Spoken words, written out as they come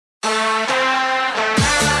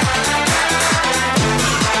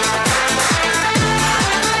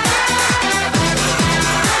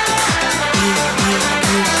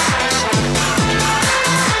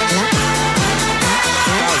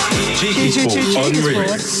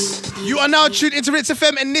Sport. You are now tuned into Ritz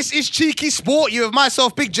FM, and this is Cheeky Sport. You have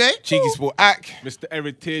myself, Big J. Cheeky Sport, Ack. Mr.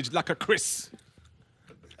 Heritage, like a Chris.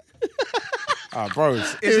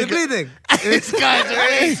 Bros. Is it bleeding? This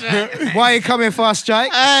guy's Why are you coming for us,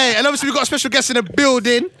 Jake? Hey, and obviously we've got a special guest in the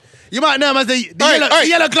building. You might know him as the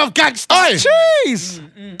yellow glove gangster. Jeez.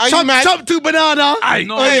 Chop to banana.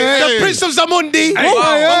 The Prince of Zamundi.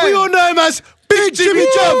 But we all know him as Big Jimmy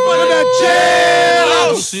Jump.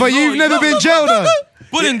 But you've never been jailed, though.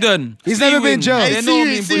 Bullingdon. He's never been jailed. They know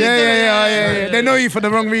me. Yeah. They know you for the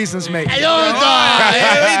wrong reasons, mate.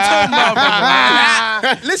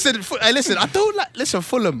 Listen, I don't like. Listen,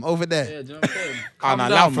 Fulham over there. Yeah, do you know what I'm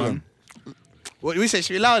saying? Allow for them. What we say?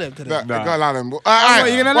 Should we allow them today? Go allow them. What, are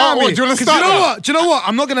you gonna allow me? Do you want to 'Cause start? Do you know what?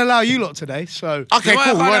 I'm not gonna allow you lot today. So Okay,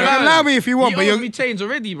 cool. allow me if you want, but you you're. owe me change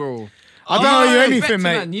already, bro. I don't owe you anything,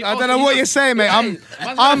 mate. I don't know what you're saying, mate. I'm.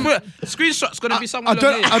 Screenshot's gonna be someone. I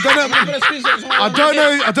don't know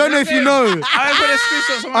if you know. I ain't gonna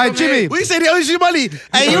screenshot. Alright, Jimmy. We said he owes you money.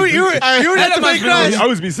 Hey, you had to make He noise.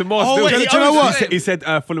 owes me some more still. wait, Do he owes what? He said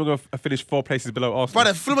Fulham are going to finish 4 places below Arsenal.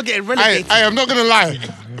 Brother, Fulham are getting relegated. Hey, I'm not gonna lie.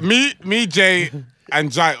 Me, Jay, and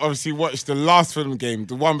Jack obviously watched the last Fulham game,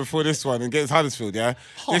 the one before this one against Huddersfield. Yeah,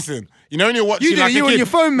 listen. You know when you're watching like you a on kid. your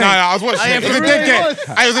phone, mate. No, I was watching it. It was a dead game.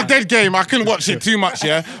 It was a dead game. I couldn't watch it too much,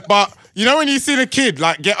 yeah. But you know when you see the kid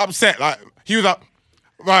like get upset, like he was like,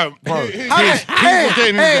 right, bro. Tears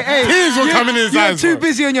were coming in his eyes. You're too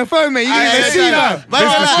busy on your phone, mate. You didn't even see that.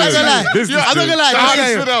 I'm not gonna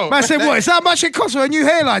lie. Man said, what? Is that how much it costs for a new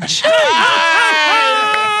hairline? I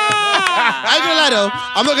ain't gonna lie though.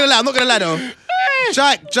 I'm not gonna lie though.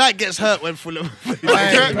 Jack gets hurt when Fulham.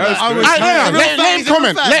 Let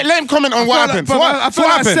him comment on what happened. So what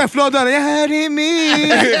happened? Seth Lawler, you hurting me.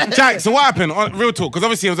 Jack, so what happened? Real talk, because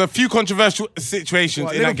obviously there was a few controversial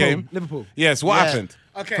situations in that game. Liverpool. Yes, what happened?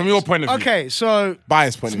 Okay. From your point of view. Okay, so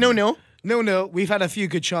Bias point of view. 0-0. 0-0. We've had a few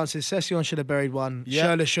good chances. Session should have buried one. Yeah.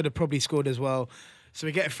 Schürrle should have probably scored as well. So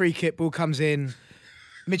we get a free kick, ball comes in.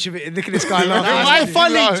 Mitrovic, look at this guy laughing. It's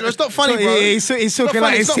funny. It's not funny, bro. He's talking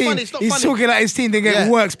like his team. He's talking like his team didn't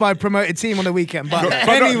get works by a promoted team on the weekend. But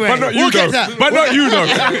anyway, but not you, though. But not you, though.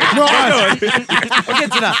 Not us. We'll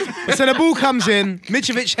get to that. So the ball comes in.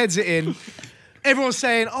 Mitrovic heads it in. Everyone's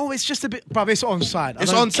saying, "Oh, it's just a bit, bruv. It's onside.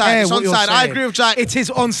 It's onside. It's onside. I agree with Jack. It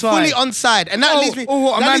is onside. Fully onside, and that leaves me.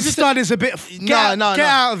 Oh, a man's side is a bit. Get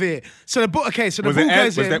out of here. So the ball. Okay, so the ball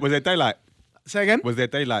goes in. Was there daylight? Say again. Was there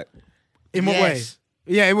daylight? In what way?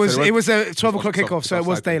 Yeah, it was. It was a 12 o'clock kickoff, so it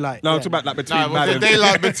was daylight. No, I'm talking about like between. It was a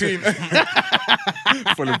daylight between.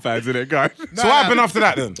 Fulham fans, innit, guys? So what happened after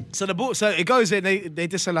that then? So the ball. So it goes in. They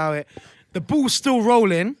disallow it. The ball's still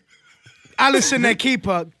rolling. Alisson, their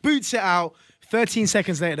keeper, boots it out. 13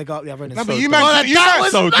 seconds later, they go up the other end. No, but so you dumb. man,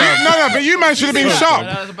 but you man should have been sharp.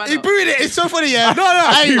 He booted it. It's so funny, yeah. No.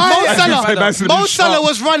 Mo Salah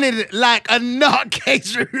was running like a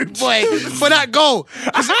nutcase, rude boy, for that goal.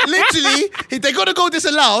 Because literally, they got a goal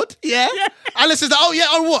disallowed, yeah? Alisson's like, oh, yeah,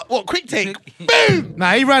 on what? What, quick take? Boom!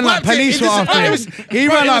 Nah, he ran like police were after him. He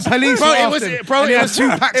ran like police were after him. Bro, it was 2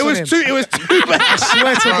 packs It was two packs. I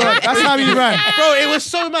swear to God, that's how he ran. Bro, it was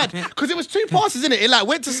so mad. Because it was 2 passes, innit? It like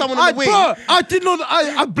went to someone on the wing. Bro, I did not.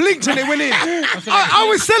 I blinked and it went in. I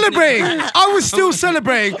was celebrating. I was still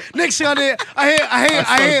celebrating. Next thing I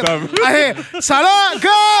hear, Salah, go!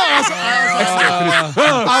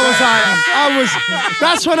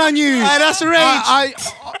 That's when I knew. That's rage.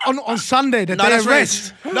 On Sunday, the day of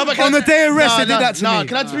rest. No, but on the day of rest, they did that to me.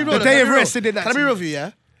 Can I just be real? The day of rest, they did that to me. Can I be real with you,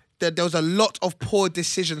 yeah? There was a lot of poor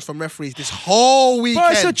decisions from referees this whole weekend.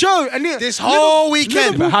 But it's a joke. And this whole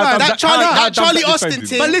weekend. That Charlie Austin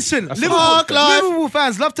team. But listen, Liverpool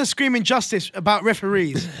fans love to scream injustice about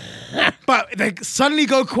referees. But they suddenly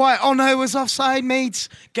go quiet. Oh no, it was offside, mates.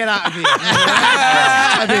 Get out of here.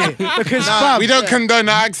 Because we don't condone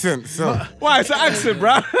that accent. So. Why? It's an accent,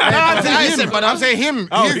 bro. I'm saying him.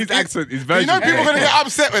 Oh, his accent is very. You know people are going to get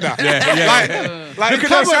upset with that. Yeah. Like look at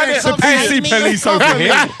that. It's a PC police over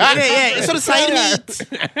here. Yeah, it's on the side meat.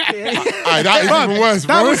 That is even worse,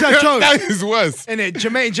 bro. That was a joke. That is worse. Innit?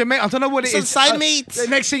 Jermaine, I don't know what it is. It's on side meat. The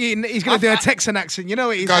next thing he's going to do a Texan accent. You know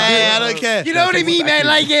what he's I don't care. You know what I mean, man?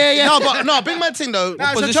 Like, yeah. No, big man thing though.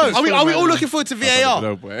 It's a joke. Are we all looking forward to VAR?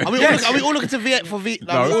 No, boy. Are we all looking to VAR for VAR?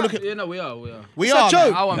 Yeah, no, we are. We are.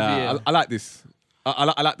 joke. I want VAR. I like this.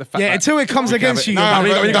 I like the fact. Yeah, until it comes against you.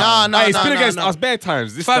 It's been against us bare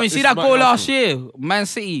times. Fam, you see that goal last year, Man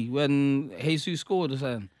City, when Jesus scored or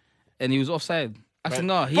something, and he was offside. Actually,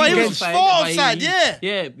 no, he was offside.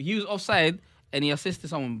 Yeah, he was offside, and he assisted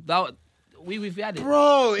someone. we've had it.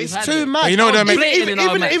 Bro, We've it's had too it. much. You know that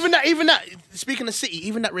Even that. Speaking of City,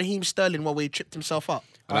 even that Raheem Sterling one where he tripped himself up.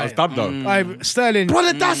 That was dumb though. Sterling.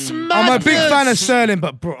 Brother, that's mad. I'm a big fan of Sterling,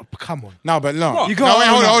 but bro, come on. No, but no. You gotta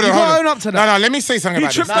hold on. you gotta own up to that. No, let me say something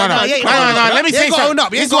about this. No, Let me say something.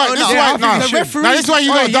 This is why you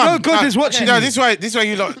lot done. God is watching No, you. this is why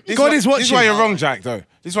you lot. God is watching. This is why you're wrong, Jack. Though.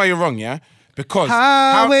 This is why you're wrong. Yeah, because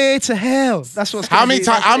Highway to hell. That's what's how many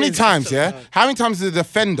times? Yeah, how many times did the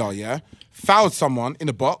defender fouled someone in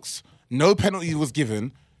the box? No penalty was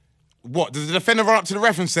given. What does the defender run up to the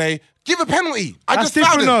ref and say? Give a penalty. That's just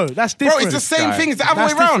fouled different, him. though. That's different. Bro, it's the same thing. It's the other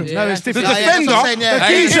way around. No, it's The different. defender,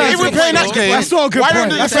 if we're playing that game, That's not a good why don't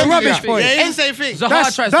point. the That's a defender- rubbish point. Yeah, it's the same thing.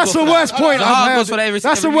 That's the worst point I've goes for that heard. every-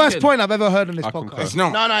 That's the every worst weekend. point I've ever heard on this It's podcast.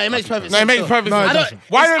 not. No, it makes perfect sense. No, it makes perfect No, it sense. doesn't.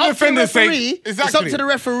 Why It's don't up the to the defenders say referee. It's up exactly? to the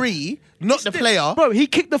referee, not the player. Bro, he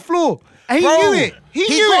kicked the floor. And he Bro, knew it. He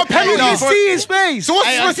knew got it. a penalty You can for- see his face. So what's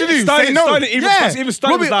he supposed to do? Say Sterling, no. Sterling, even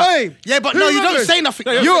Sterling was like, Robbie, Yeah, but Who no, you don't remembers? say nothing.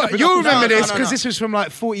 You'll remember this no, because no. this was from like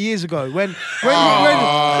 40 years ago when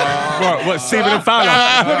what, Seaman and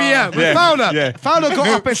Fowler? when Fowler Yeah. Fowler got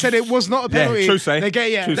up and said it was not a penalty. true say. They True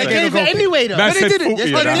gave say. a gave goal it kick. anyway, though. Man But they said didn't. 40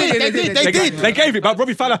 Yes, of that. They did. They gave it, but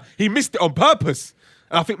Robbie Fowler, he missed it on purpose.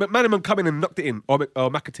 And I think McManaman come in and knocked it in, or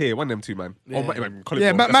McAteer, one of them two, man. Or Colin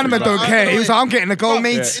Yeah, Ball, that's what Manaman it don't was. care. He was like, I'm getting the goal,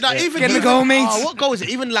 mates. No, even Getting the goal, mates. Oh, what goal is it?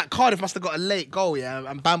 Even like Cardiff must have got a late goal,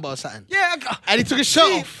 and Bamba or something. Yeah, And he took his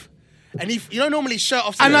shirt off. And normally shirt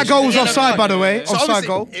off. And that goal was offside, by the way. So Offside obviously,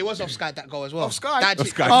 goal. It was offside, that goal as well. Offside? That-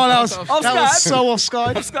 Offside. Oh, that was Offside. so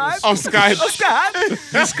offside. Oh, Sky.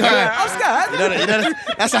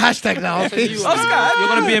 That's a hashtag now. You're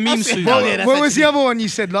gonna be a meme soon. Well, yeah, that's What was the actually- other one you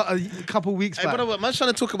said like, a couple weeks Hey, back? brother, man's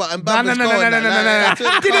trying to talk about No. Mbamba's goal.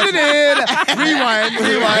 Rewind.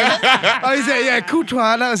 Oh, he said, yeah,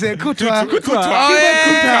 Courtois. That was it. Courtois. Oh,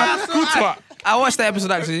 yeah. Courtois. I watched that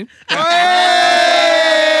episode actually.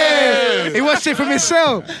 He watched it from his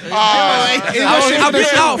cell. I've been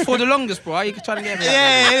out for the longest, bro. You can try to get me out.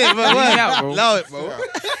 Yeah, but Leave me out, bro. allow it, bro. No,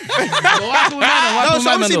 So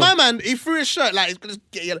obviously my man, he threw his shirt like he's gonna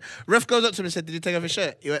get yellow. Ref goes up to him and said, "Did you take off his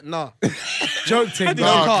shirt?" He went, "No." Joke thing. No bro.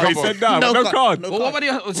 card. He said no card. Well, what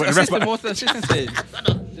about the assistant? What's the assistant saying?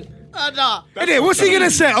 Nah. Innit, what's he gonna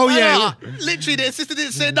say? Oh, yeah. Literally, the assistant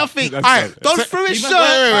didn't say nothing. Alright, Don't throw his shirt.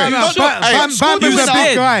 wait. Don't- Bamba's a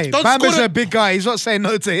big guy. Don't Bamba's score a big guy. He's not saying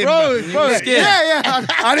no to him. Bro, Yeah.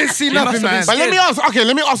 I didn't see nothing, man. But let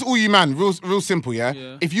me ask all you man, real simple, yeah?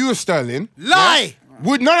 If you were Sterling, Lie.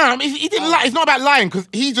 No, he didn't lie. It's not about lying because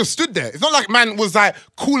he just stood there. It's not like man was like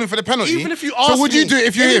calling for the penalty. Even if you ask so would you do it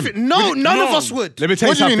if you're him? No, none of us would. Let me tell you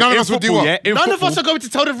What do you something. mean none of In us would do football, what? yeah, in None of football- us are going to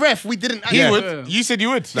tell the ref we didn't. He Yeah. would. You said you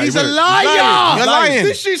would. He's a liar. You're lying.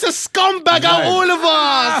 This shit's a scumbag out all of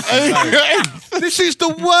us. This shit's the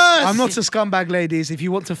worst. I'm not a scumbag, ladies. If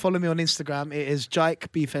you want to follow me on Instagram, it is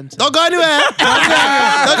Jike B Fenton. Don't go anywhere. Don't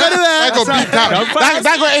go anywhere. That got beeped out.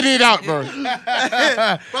 That got edited out, bro.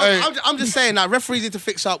 Bro, I'm just saying that referees need to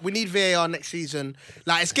fix up. We need VAR next season.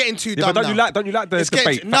 Like it's getting too Yeah, dumb but don't now. you like the It's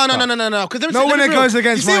getting debate? no. Because Not when it goes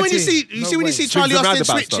against you see my when you team. see when you see Charlie Swings and Austin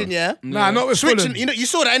roundabouts, switching, though. yeah. Nah, not with Switching. Fulham. You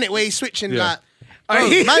saw that innit? Where he's switching Yeah. like.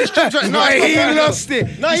 He, man's job's right- no, he it's not lost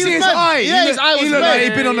it. No, You he see was his mad. eye. Yeah, his eye was He looked red. like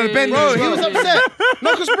he'd been on the bench. Bro, as he well. was upset.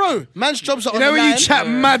 No, because bro, man's job's on You the know when line. you chat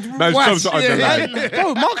mad Man's wash, job's not on the yeah. line.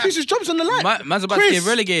 Bro, Marcus's job's on the line. Man's about to Chris, get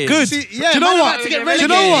relegated. Good. See, Do you know man what? about to get Do you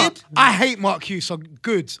know relegated. what? I hate Mark Hughes, so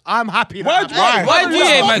good. I'm happy. Why? That Why do you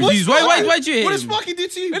hate What's- Man Hughes? Why do you hate What does him? Sparky do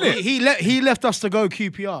to you? he left us to go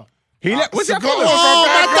QPR. He let. What's that? Go on, Oh,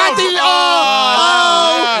 my daddy!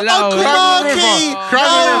 Oh, Lord. Marky!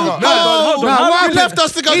 hold on. what You left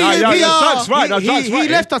us to go to Yeah, QPR. Jack's right. He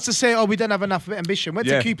left us to say, oh, we don't have enough ambition. Went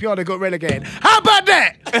Yeah. to QPR, they got relegated. How about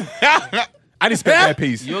that? And he spent their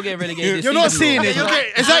piece. You're getting relegated this You're not season, seeing bro.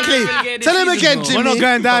 it. Exactly. Tell him again, Jimmy. We're not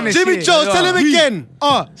going down this Jimmy year. Jones, tell him again.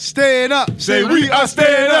 Staying up. Say we are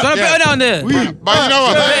staying up. Trying to better down there. But you know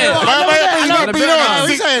what? But you know what?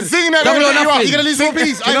 Singing that Double or nothing. You're gonna lose your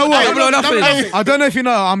piece. You know what? Double or nothing. I don't know if you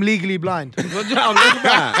know, I'm legally blind.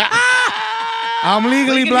 I'm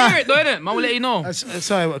legally You can hear blind. it though, innit? Man will let you know.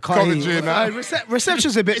 Sorry, I can't Commentary hear you. now.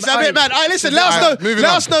 Reception's a bit. It's a bit bad. All right, listen, let us know. moving Let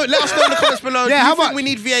on. us know. Let us know in the comments below. Yeah, Do how you think about- we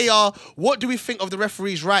need VAR? What do we think of the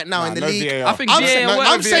referees right now in the no league? VAR. I think I'm VAR saying, works.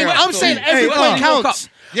 I'm saying every Hey, point World counts.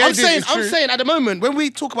 Yeah, I'm it saying, is, it's I'm true. saying at the moment when we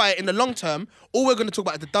talk about it in the long term, all we're going to talk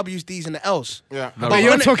about is the W's, D's, and the L's. Yeah. But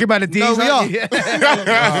you're talking about the D's. No, we aren't are. you? Look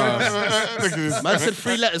at this. Man said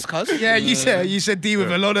 3 letters, cuz. Yeah, you said D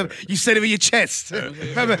with a lot of. You said it with your chest.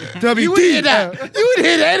 Remember, WD. You would hear that. You would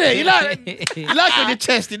hear that, innit? You like on your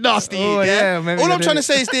chest, you nasty. Oh, yeah, maybe All I I'm trying to did.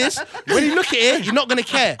 say is this: when you look at it, you're not gonna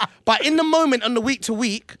care. But in the moment, on the week to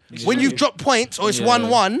week, when you've dropped points or it's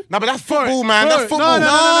 1-1. No, but that's football, man. That's football. no,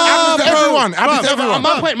 Happens to everyone. Happens to everyone.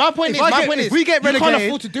 My point is, if we get you can't relegated,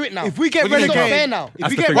 afford to do it now. if we get It's not relegated- fair now.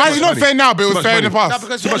 That's the Why thing. is it not fair now, but it was much fair in the money. No, past?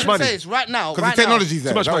 because Too what much I'm money. saying is right now. Because the technology's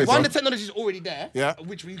there. Too much money, One, bro. the technology's already there, Yeah.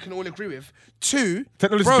 which we can all agree with. Two,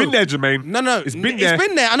 Technology's bro, been there, Jermaine. No, It's been there. It's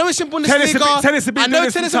been there. I know it's in Bundesliga. Tennis have been I doing know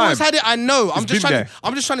this tennis for have always time. had it. I know. I'm It's just been trying. there.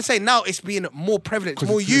 I'm just trying to say now it's being more prevalent. It's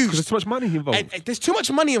more Because used. there's too much money involved. And there's too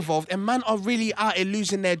much money involved, and man are really out here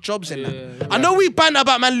losing their jobs and that. I know we banter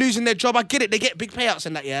about man losing their job. I get it; they get big payouts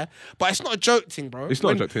and that, yeah. But it's not a joke thing, bro. It's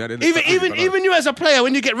not a joke thing. At the end of the Even day, even you as a player,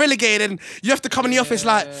 when you get relegated and you have to come in the office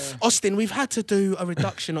like, Austin, we've had to do a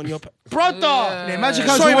reduction on your brother. Imagine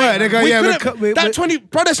how Sorry, it mate, work. They go, we yeah, couldn't- that 20,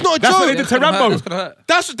 bro. That's not a That's what they joke. did to Rambo. That's gonna hurt.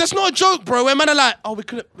 That's not a joke, bro. When man are like, oh, we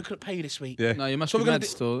couldn't pay you this week. Yeah. No, you must So be we're gonna mad do-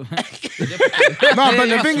 still. No, but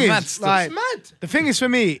the thing Mad is, still. like, Mad. the thing is for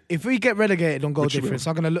me, if we get relegated on goal difference,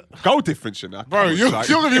 I'm gonna look. Goal difference, you know. Bro, you're going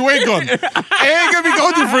to be way gone. It ain't going to be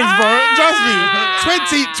goal difference, bro. Trust me.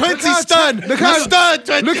 20 stern. Look how stern.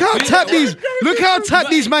 20. Look how tapped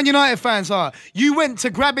these Man United fans are. You went to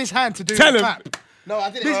grab his hand to do Tell the him. tap. No,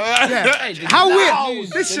 I didn't. Yeah. Hey, did How you weird? lose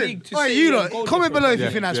the Listen, league to oi, City you on lot, goal comment below if you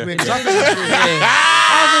Yeah, think that's yeah. weird. 'Cause I think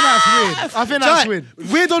that's weird. I think that's weird.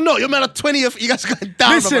 Weird or not, you're man at 20th. You guys are going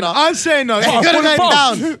down, Listen, brother. I'm saying no. You're gonna go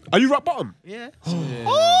down. Are you rock bottom? Yeah.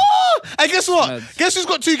 Oh, and guess what? Mad. Guess who's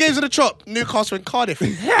got 2 games in the chop? Newcastle and Cardiff.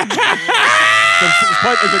 Then 6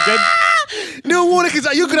 pointers again. Neil Warnock is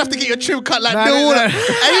like, you're gonna have to get your trim cut like Nah, Neil nah, Warnock.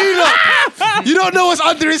 nah. And you don't know what's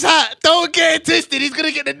under his hat. Don't get it twisted. He's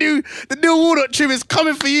gonna get the Neil Warnock trim is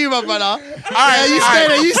coming for you, my brother. Alright, you stay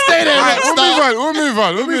there. You stay there. All right, Rockstar. we'll move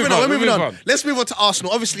on. We're moving on. Let's move on to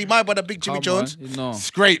Arsenal. Obviously, my brother, Big Jimmy Jones. No.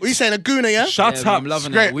 Scrape. What are you saying, a gooner, yeah? Shut Yeah, up. I'm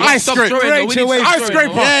loving Scrape. it. We need to Ice stop scrape. drawing, though. We need to Scrape stop away. drawing,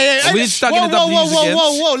 Scrape though. off. Yeah. We need to start getting W's again.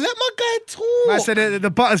 Whoa. Let my guy talk. I said the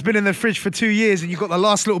butter's been in the fridge for 2 years and you got the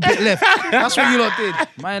last little bit left. That's what you lot did.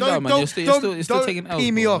 Man, no, man. You're still taking L's.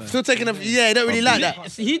 pee me bro, off. man. Still taking a, yeah, I don't really like that.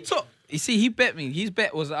 He took. You see, he bet me. His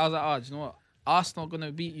bet was, I was like, oh, do you know what? Arsenal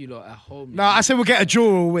gonna beat you lot at home. No, I said we'll get a draw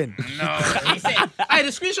or a win. He said, hey, the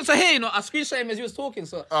screenshots are here. You know, I screenshot him as he was talking,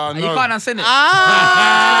 so you no. can't unsend it.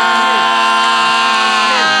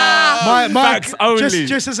 My Facts only.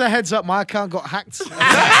 Just as a heads up, my account got hacked. But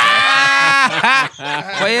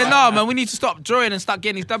yeah, no, man, we need to stop drawing and start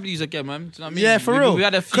getting these W's again, man. Do you know what I mean? Yeah, for real. We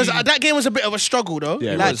had a few. Because that game was a bit of a struggle, though.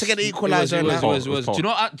 Yeah, it like was. to get the It equaliser and that. was. Do you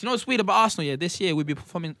know what's weird about Arsenal? Yeah, this year we'd be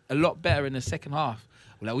performing a lot better in the second half.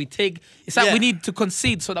 Like it's like Yeah. we need to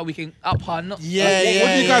concede so that we can up our nut. Yeah, What do you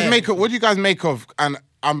yeah. guys make of? What do you guys make of? And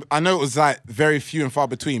I know it was like very few and far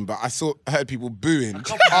between, but I heard people booing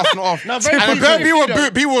Arsenal off. No, very and few, very few,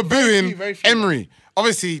 people were booing very few. Emery.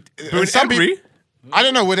 Obviously, Booing some Emery? people. I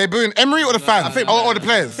don't know. Were they booing Emery or the fans? Or the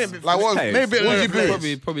players? Like what? players. Maybe a bit What of did you players.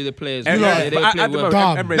 boo? Probably the players. At They the played moment, well.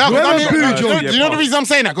 Damn. Emery- No, Whoever but I mean, booed do you. you know the reason I'm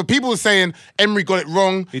saying that? Because people were saying Emery got it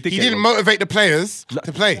wrong. He did get it didn't wrong. motivate the players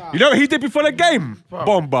to play. You know what he did before the game?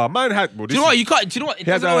 Bomber. Man had. Well, Do you know what? You can't. Do you know what? It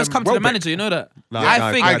He has, doesn't always come to the rollback. manager. You know that. No, I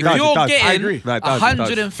no, think no, it if does, you're it does. getting I agree. No, it does, it does.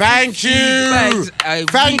 150 Thank you. bags a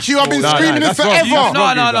Thank week, you. I've been bro. screaming this that's wrong. forever.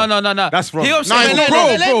 That's wrong, No. That's wrong. Hear what I'm No, saying? it's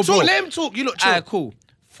Bro, wrong. Let him talk. You look chill. Alright, cool.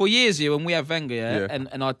 For years here, when we had Wenger, Yeah.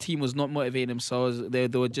 and our team was not motivating themselves, they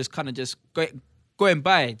were just kind of just going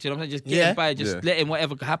by. Do you know what I'm saying? Just getting by, just letting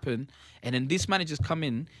whatever happen. And then this manager's come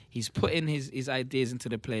in. He's put in his ideas into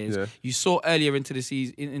the players. Yeah. You saw earlier into the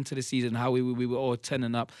season how we were all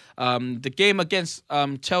turning up. The game against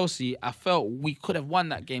Chelsea, I felt we could have won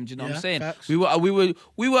that game. Do you know what I'm saying? Facts. We were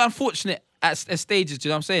unfortunate at stages. Do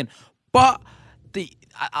you know what I'm saying? But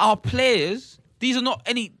our players, these are not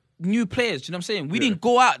any new players. Do you know what I'm saying? We didn't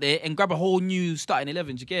go out there and grab a whole new starting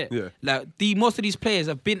 11. Do you get? Yeah. Like most of these players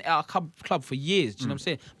have been at our club for years. Do you know what I'm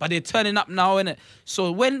saying? But they're turning up now, innit?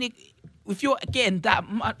 So if you're getting that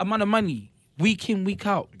amount of money week in, week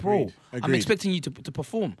out, bro, I'm Agreed. expecting you to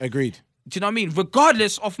perform. Agreed. Do you know what I mean?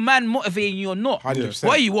 Regardless of man motivating you or not. 100%.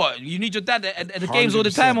 What are you? What? You need your dad at the games all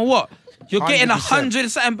the time or what? You're getting 100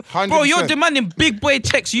 and something. Bro, you're 100%. demanding big boy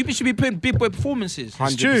checks. You should be putting big boy performances.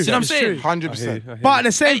 100%. You know what I'm saying? 100%. But at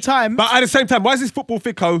the same time, But at the same time, why is this football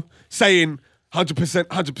fico saying 100%,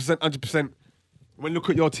 100%, 100% when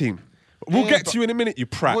look at your team? We'll get to you in a minute, you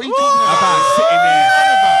prat. What are you talking about? About sitting there.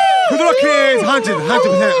 Because look here is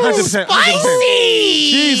 100%, 100%.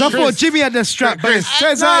 jeez, I thought Jimmy had the strap, but it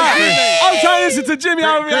says I'm trying to listen to Jimmy.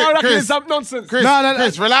 I reckon Chris. it's some nonsense. Chris, No.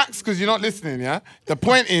 Chris, relax because you're not listening, yeah? The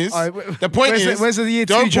point is, where's the year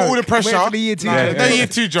two don't put joke? all the pressure. Wait for the year two Nah, joke. no year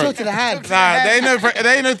two joke. Talk to the hand. Nah, they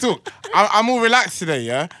ain't no talk. I'm all relaxed today,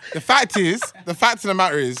 yeah? The fact of the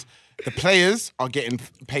matter is, the players are getting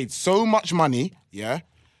paid so much money, yeah?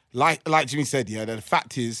 Like Jimmy said, yeah, the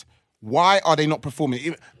fact is, why are they not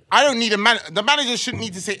performing? I don't need the manager shouldn't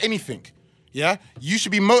need to say anything. Yeah, you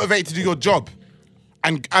should be motivated to do your job,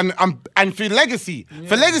 and for legacy,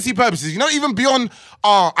 for legacy purposes. You know, even beyond,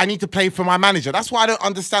 I need to play for my manager. That's why I don't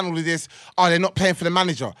understand all of this. They're not playing for the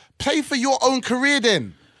manager. Play for your own career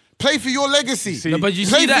then. Play for your legacy. No, but you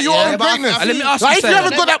play see for that, your own but greatness. let me ask Like, you if you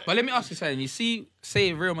haven't got that. But let me ask you something. You see,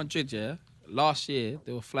 say Real Madrid, yeah, last year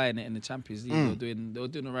they were flying it in the Champions League. They were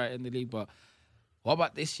doing all right in the league. But what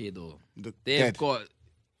about this year though? They've got.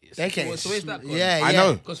 Decades. So where's that gone? I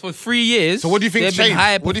know. Because for 3 years. So what do you think they've been changed?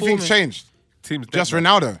 high What do you think performing. changed? Teams Just dead,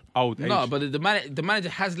 Ronaldo. Old age. No, but the manager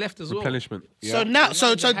has left as well. Replenishment. So now, so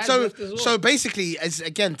has left as well. basically, as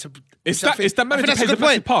again to. It's I that manager that's a plays good a massive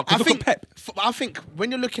point. part. 'Cause I look think at Pep. I think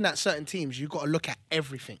when you're looking at certain teams, you've got to look at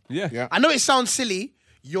everything. Yeah. I know it sounds silly.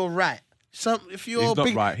 You're right. If you're He's not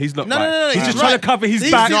big, right. He's not no, right. No, He's just right. trying to cover his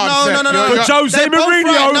He's- back. No, But Jose They're both Mourinho,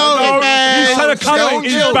 right. he's trying to cover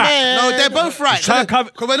his chill, back. No, they're both right. He's trying to cover-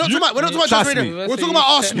 Because we're not talking about Trust Jose me. Mourinho. We're talking about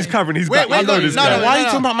Arsenal. He's covering his back. I know this guy. Why are you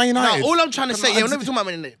talking about Man United? No, all I'm trying to say, we're never talking about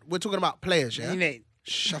Man United. We're talking about players, yeah?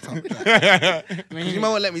 Shut up. You might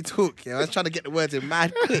want to let me talk, yeah? I was trying to get the words in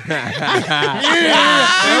mad quick. Why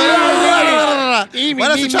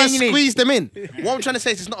don't you try to squeeze them in? What I'm trying to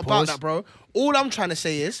say is it's not about that, bro. All I'm trying to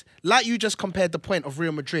say is, like you just compared the point of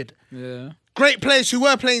Real Madrid. Yeah. Great players who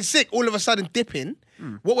were playing sick, all of a sudden dipping.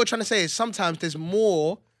 What we're trying to say is sometimes there's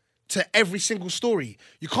more to every single story.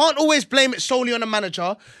 You can't always blame it solely on the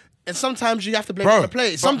manager. And sometimes you have to blame it on the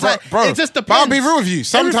players. Sometimes it just depends. But I'll be real with you.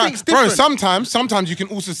 Everything's different. Sometimes you can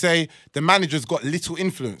also say the manager's got little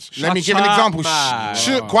influence. Let me give an up, example.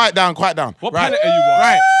 man. Quiet down. What right. planet are you on?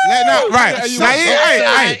 Right. Right. are you Now, on?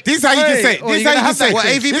 hey, this is how you can say. This is how you can say. What,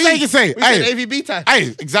 AVB? This is how you can say. We said Hey, AVB time. hey,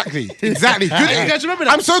 exactly. Good. You guys remember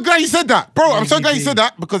that? I'm so glad you said that, bro. I'm so glad you said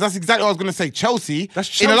that because that's exactly what I was gonna say. Chelsea.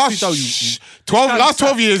 That's in the Chelsea, last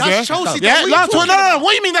 12 years, That's yeah. Chelsea, Yeah, what are you last 12. talking No. about?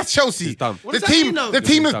 What do you mean that's Chelsea? done. What The does that mean, team, though? the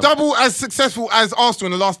team is done. double as successful as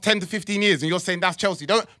Arsenal in the last 10 to 15 years, and you're saying that's Chelsea.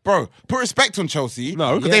 Don't, bro. Put respect on Chelsea.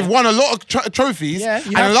 No. because they've won a lot of trophies. Yeah, and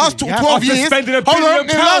you in have the last to. You have 12 to. years, After spending hold £1 on. In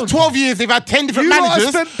the billion. last 12 years, they've had 10 different You lot managers.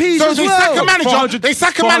 spent peas So as they well. sack a manager. 400 They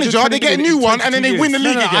sack a manager. They get a new one, and then they win the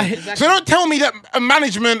 22 league years. again. So don't tell me that a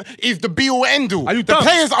management is the be all end all. Are you The dumb?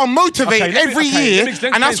 players are motivated every year,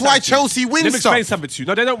 and that's why Chelsea Let me wins explain stuff. something to you.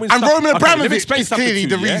 No, they don't win And stuff. Roman Okay, let me Abramovich explain is something clearly to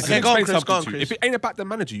the you, yeah? reason. Let me Go on, explain Chris, something go on, to you. Chris. If it ain't about the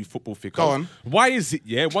manager, you football fickle. Go on. Why is it,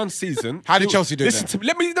 yeah, one season... How did Chelsea do Listen that? to me.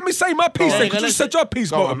 Let me say my piece on. then, Yeah, because you let's said your piece,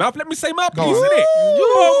 Go on. motor mouth. Let me say my piece, on. innit?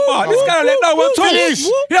 Oh, this guy don't let no one talk. Finish.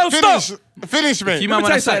 Yo, stop. Finish, mate. You Let might me want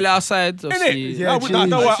tell to settle you outside. Innit? Obviously.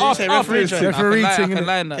 No, geez. no, Say after referee this, thing. Referee I thing, can innit?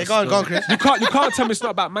 line that. Okay, go on, Chris. You can't tell me it's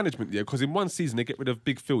not about management, yeah, because in one season they get rid of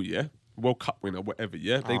Big Phil, yeah, World Cup winner, whatever,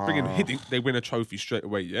 yeah. They bring in Hiddink, they win a trophy straight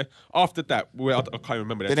away, yeah. After that, I can't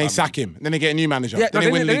remember that. Then they sack him. Then they get a new manager. Yeah, Then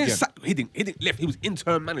they win the league didn't again. sack Hiddink left. He was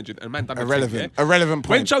interim manager and man done the Irrelevant. thing, yeah? Irrelevant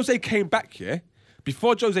When point. Jose came back, yeah,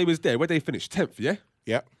 before Jose was there, where they finished 10th, yeah.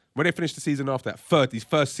 Yeah. When they finished the season after that, his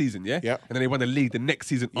first season, yeah? Yeah. And then they won the league the next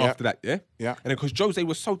season Yeah. after that, yeah? Yeah. And then because Jose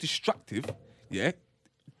was so destructive, yeah,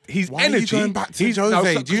 his Why are you energy... going back to he's-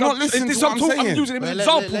 Jose? Do you not this listen is to what I'm I'm talking- I'm saying? using him as an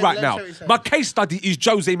Well, example let- right let now. Terry say. My case study is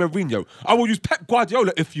Jose Mourinho. I will use Pep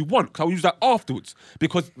Guardiola if you want, because I will use that afterwards.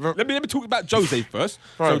 Because let me talk about Jose first.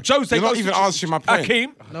 Bro, so Jose you're not goes even to- answering my point.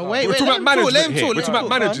 Hakeem, No, wait, we're wait, talking let about him talk, let management him here. talk, We're let talking him about talk.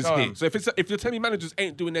 managers Go on. here. So if you're telling me managers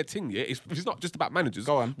ain't doing their thing, yeah, if it's not just about managers,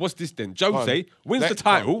 Go on. what's this then? Jose on. wins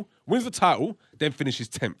the title, then finishes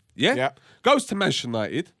 10th, yeah? Yeah. Goes to Manchester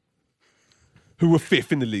United, who were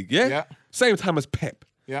 5th in the league, yeah? Yeah. Same time as Pep.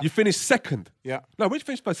 Yeah. You finished 2nd. Yeah. No, where'd you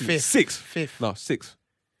finish first? Fifth. 6th. Fifth. No, 6th.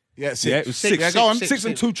 Yeah, six. Yeah, it was Six. 6. Yeah, go on. 6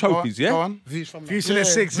 and 2 Go on. trophies, yeah? Go on. Views from Views from the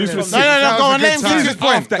six. Views from innit? the six. No, go on. Let him Season finish his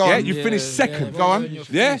point. after, Go yeah, on. you finished 2nd. Go on.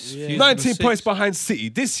 Yeah? Yeah. 19 Six. points behind City.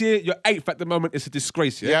 This year, you're 8th at the moment. It's a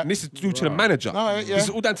disgrace, yeah? Yeah. And this is due to the manager. No, yeah. This is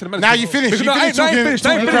all down to the manager. Now you finish. Because You no, finish I ain't talking- finished.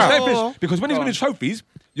 talking crap. Finish. Because when he's winning trophies,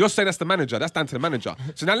 you're saying that's the manager. That's down to the manager.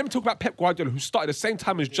 So now let me talk about Pep Guardiola, who started the same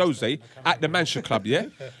time as Jose at the Manchester club, yeah?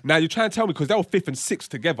 Now you're trying to tell me, because they were 5th and 6th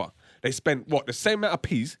together, they spent, the same amount of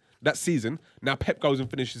P's that season. Now Pep goes and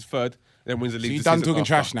finishes 3rd, then wins the league. So you the done season talking after.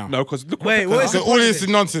 trash now? No, because look Wait, what what is So all this is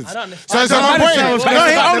nonsense. I don't understand. So my point It's is, about no,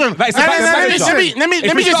 the hold on. manager. It's about the manager. Let me If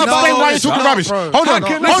just it's not explain about why you're talking manager, rubbish. bro. Hold on.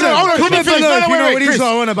 Listen, Hold on. comment Let me finish. below if you know Wait, what he's Chris,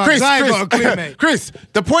 on about. Chris, Guy Chris, got a quit, mate. Chris,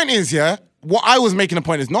 the point is, yeah, what I was making a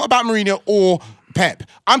point is not about Mourinho or Pep.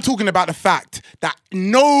 I'm talking about the fact that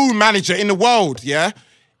no manager in the world, yeah,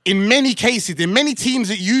 in many cases, in many teams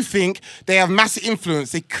that you think they have massive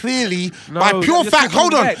influence, they clearly, by pure you're fact, talking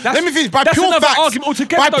hold on, back. let me finish. By That's pure another facts, argument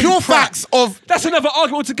altogether, by though, pure you prat. facts of, That's another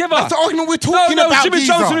argument altogether. that's the argument we're talking about. Jimmy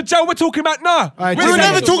Geezer. Jones in the jail. We're talking about now. We were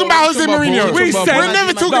never talking about Jose Mourinho. We said We're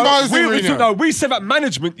never talking about Jose Mourinho. We said that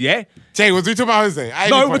management, yeah. Jay, was we talking about Jose?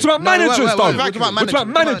 No, we're talking about managers, though. We're talking about We're talking about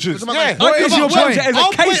managers. Yeah. What is your point? As a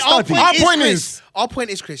case study. Our point is. Our point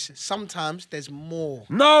is, Chris, sometimes there's more.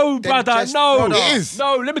 No, brother, just- no. brother. It is.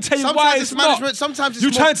 No, let me tell you Sometimes why it's it's management, not. sometimes it's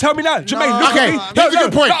You more- trying to tell me that? Jermaine, look Okay, at me. here's a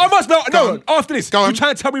good point. No, I must Go no. on. After this, Go on. you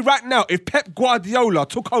trying to tell me right now if Pep Guardiola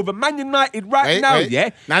took over Man United right now, yeah,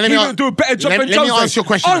 Now, let he me would do a better job than Let Jose. me answer your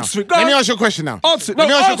question. Answer now. it. Go Let me on. ask your question now. Answer it. Let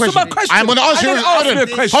me No, ask your answer question. my question. I'm going to ask you. And then ask me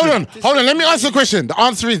a question. Hold on. Let me answer the question. The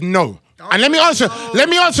answer is no. And let me answer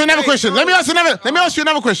another question. Let me ask you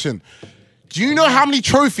another question. Do you know how many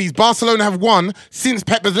trophies Barcelona have won since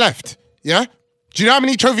Pep has left? Yeah? Do you know how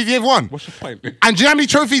many trophies they've won? What's your point? And do you know how many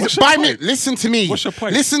trophies What's your Bayern point? Munich? Listen to me. What's your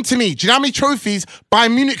point? Listen to me. Do you know how many trophies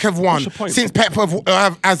Bayern Munich have won What's your point? since Pep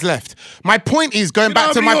has left? My point is going know back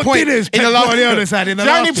how to many my point. dinners Pep Guardiola's had in the Do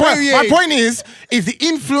you know how last many 2 years? My point is the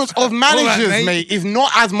influence of managers, mate. mate, is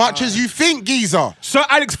not as much as you think, geezer. Sir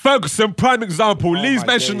Alex Ferguson, prime example. Leeds my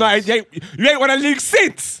Manchester days. United, you ain't won a league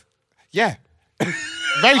since. Yeah.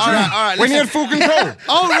 Very true. All right, when he listen. had full control.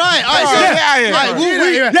 All right, all right. Yeah. All right,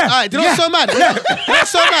 all right. They're not so mad. They're not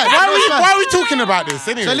so mad. Why are we talking about this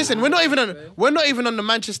anyway? So listen, we're not even on the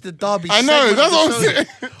Manchester derby. I know, segment that's of the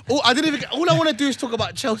what I'm show saying. yet. All I want to do is talk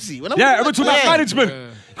about Chelsea. When I Yeah, want we're talking about management.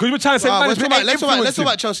 Because we're trying to say management ain't let's talk influencing.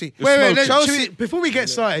 about Chelsea. Wait, Chelsea. before we get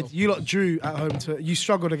started, you lot drew at home you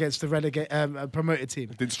struggled against the promoted team.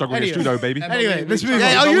 Didn't struggle against you though, baby. Anyway, let's move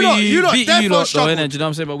Yeah, on. oh, you lot beat therefore you lot, though, struggled. innit? Do you know what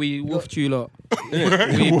I'm saying? But we woofed you lot. We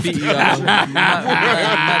beat you out.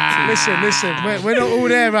 Mad team. Listen, we're not all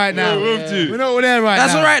there right now. We're not all there right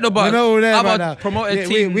That's now. all right, though, but we're not all there other right now. promoted we're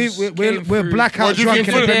teams we're came through. blackout Do you drunk think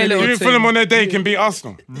in the Premier little you League. think Fulham on their day can beat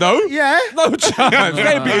Arsenal? No? Yeah. No chance.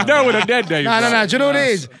 They ain't beating no one on their day. No. bro. Do you know what it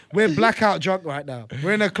is? We're blackout drunk right now.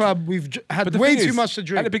 We're in a club. We've had But the way thing too is, much to At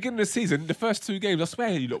the drink. beginning of the season, the first 2 games, I swear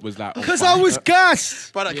you lot was like. on Because fire. I was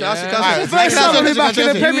gassed. Brother, can I ask you- Alright, can I ask you- first time I've been back in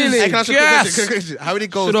the Premier League. Hey, can I ask you a Yes. quick question? How many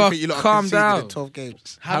goals do you Should've think you lot have calmed conceded in down. 12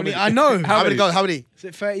 games? How many? I know. How many goals? How many? Is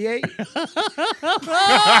it 38? Is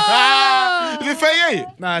it 38?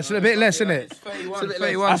 Nah, it's a bit less, isn't it? 31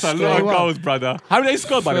 That's a lot of 31. goals, brother. How many they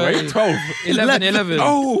scored, by the way? 12. 11.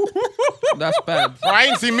 Oh, That's bad. Bro, I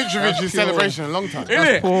ain't seen Mitrovic's celebration in a long time.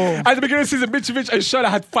 innit? At the beginning of the season, Mitrovic and Schöne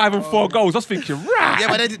had 5 and 4 goals. I was thinking, right. Yeah,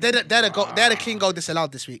 but they had a clean goal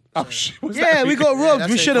disallowed this week. Oh, shit. What's Yeah, that we mean? got robbed. That's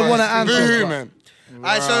We it, should have won at guys. Boo-hoo, Anfield. man.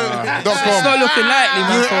 Alright, so Dot It's com. not looking likely,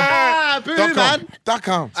 man. boo, Dot man. com. Dot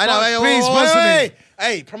com. I know. Hey, Please, wait, sponsor me. wait.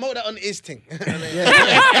 Hey, promote that on his thing.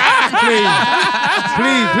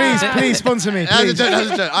 Please sponsor me. That's a Please. joke. That's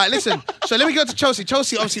a joke. All right, listen. So let me go to Chelsea.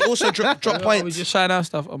 Chelsea obviously also dropped We points. just shine out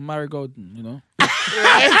stuff on Marigold, you know.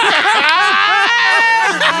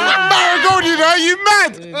 Marigold, you know, you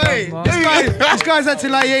mad? Hey, this guy's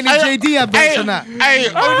acting like he ain't in JD adverts and that. Hey,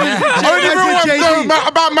 only real ones know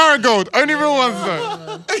about Marigold. Only real ones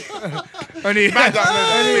know. Only the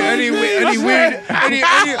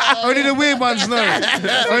weird ones know. Only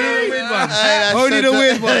the weird ones. Only the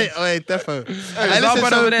weird ones. Wait, defo. Hey, Our listen,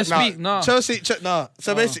 brother so- over there speak, no. Chelsea, no.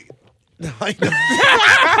 So basically, no, What did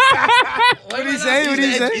he say? What did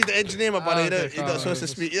he say? he's the engineer, my brother. He's not supposed to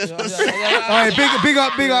speak. You're supposed to- Alright,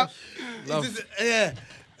 big up. Yeah.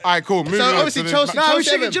 All right, cool. Moving on obviously to the- Chelsea- Nah, we Chelsea-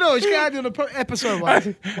 should, you know, we should get Andy on the episode.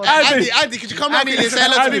 Right? Andy, could you come around quickly and say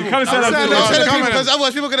hello to Andy, people? come and say hello to Say people. hello to Come people on. because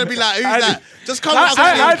otherwise people are going to be like, who's Andy. that? Just come around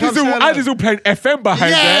quickly. Andy's all playing FM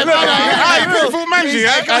behind Yeah, there. no, no, Hey, beautiful man,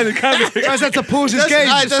 yeah. Andy, come here. Guys had to pause his Just- game.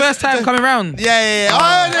 I It's first time coming round. Yeah. Oh,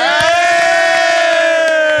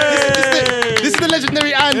 This is the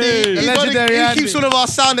legendary Andy. The legendary He Andy. keeps all of our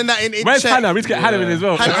sound and that in Where's check. Hannah? We need to get Hannah in as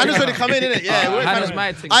well. Hannah's going to come in, innit? Yeah. we're Hannah's Hannah.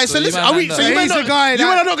 my thing. Alright, so you listen, might are we? mind So that. you He's might the not. guy You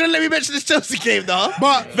that- are not going to let me mention this Chelsea game, though.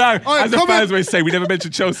 But No, alright, as the comment- fans always say, we never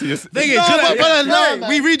mentioned Chelsea. Yes. Thing is, No, do you know- but brother, no, Hey, man.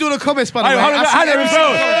 we read all the comments, by the Hey, way. hold on, I see Hannah every as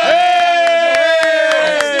single- well.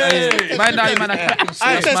 Hey, mind out, you man. I cracked him.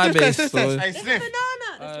 Alright, That's my test, base. test, so- test. Hey, Sniff.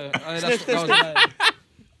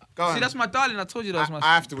 Go on. See, that's my darling. I told you that was my.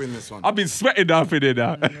 I have to win this one. I've been sweating now for there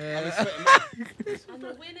now. And the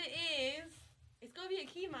winner is. It's gonna be a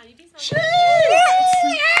key man. You'd be so.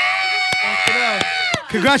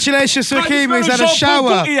 Congratulations to Right, Hakeem. this He's man had a is Jean-Paul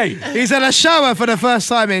shower. Gaultier. He's had a shower for the first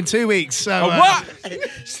time in 2 weeks. So, What?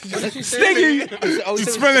 Stingy. You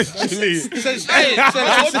smell it, chili. Hey,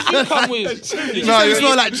 what did you come with? No, you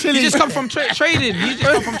smell like chili. You just come from trading. You just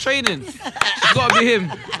come from trading. It's got to be him.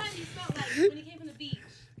 How you smelled like when you came from the beach?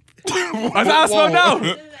 What's that I smell now?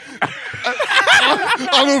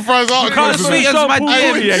 Arnold fries Can't articles. sweet as my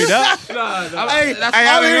DM. Hey,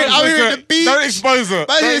 I'm hearing the beach. Don't expose her. Man,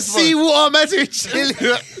 Don't hearing expose her. seawater, man, hearing chili.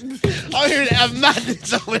 I'm hearing a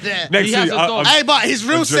madness over there. Next He has week, a dog. Hey, but his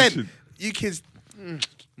real said, Objection. you kids.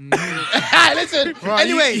 Listen.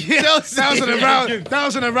 Anyway, Chelsea. That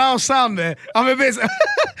was an aroused sound there. I'm a bit.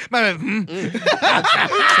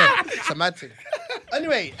 It's a mad thing.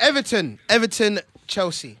 Anyway, Everton,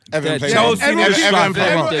 Chelsea. Everton played. Chelsea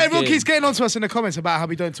Everyone keeps getting onto us in the comments about how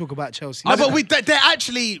we don't talk about Chelsea. No, but they're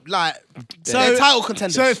actually like they're title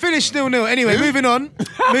contenders. So it finished 0-0. Anyway, moving on.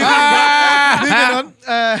 Moving on.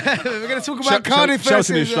 We're going to talk about Cardiff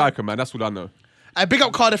Chelsea need versus. striker, man. That's what I know. Big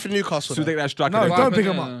up Cardiff and Newcastle. So take that striker. No, then. don't pick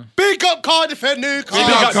him up. Big up Cardiff and Newcastle.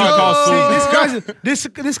 Big up Newcastle.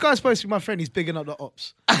 This guy's supposed to be my friend. He's bigging up the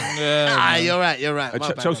ops. You're right. My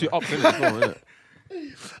bad, Chelsea my up, innit?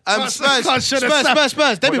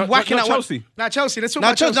 Spurs. They've been whacking Not out Chelsea. Now Chelsea. Let's talk No,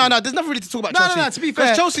 about Chelsea. no. There's nothing really to talk about No, Chelsea. no. To be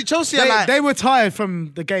fair, Chelsea are like they were tired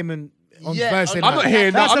from the game on Thursday night. I'm not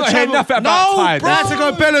hearing That's I'm a not hearing trouble. nothing about tired. They had to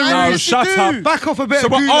go Belarus. No, shut up. Back off a bit So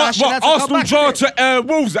of what, goulash. and had to come Arsenal back draw a bit. to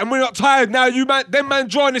Wolves and we're not tired now. Them man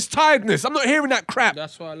drawing is tiredness. I'm not hearing that crap.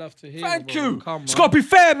 That's what I love to hear. Thank bro. you. Come It's on. got to be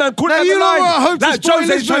fair, man. Call Now, it you the know line. what I hope to That spoil Jose's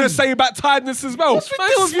Lisbon. trying to say about tiredness as well. What's with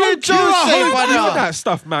this with Jose, I brother? don't that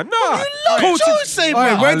stuff, man. Nah. Love Jose, Oi,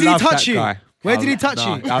 bro. where did he love touch that you? guy. Where did he touch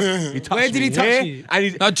you? He touched Where did he me touch here, you? And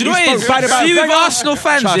he, Now, do you know he what it is? spoke bad about See, with Wenger. Arsenal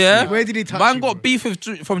fans, Trust yeah? me. Where did he touch Man you? got beef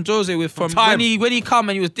from Jose from time. when he come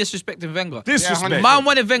and he was disrespecting Wenger. Disrespect. Man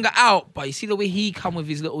wanted Wenger out, but you see the way he come with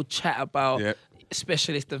his little chat about Yeah.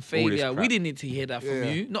 specialist and this failure. We crap. didn't need to hear that from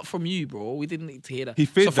you. Not from you, bro. We didn't need to hear that. He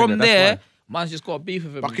feared so from Wenger, that's there, why. man's just got beef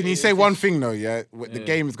with him. But can you say one thing though? Yeah, the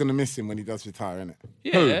game is gonna miss him when he does retire, innit?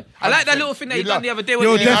 Yeah. I like that little thing that he done the other day.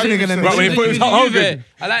 You're definitely gonna miss Right, when he put his Hogan.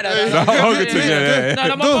 I like that. Hogan thing, yeah.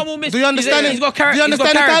 No, my mum will miss. Do you understand He's got Do you character.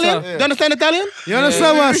 understand Italian? Do you understand Italian? You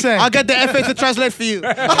understand what I'm saying? I'll get the FA to translate for you.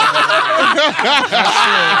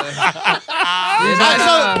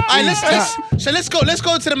 Let's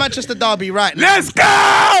go to the Manchester derby right now. Let's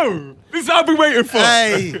go! This is what I've been waiting for.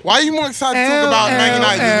 Hey, Why are you more excited to talk about Man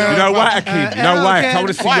United? You know why, Akeem? You know why? 'Cause I want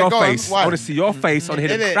to see Why? your Go on, face. why? I want to see your face on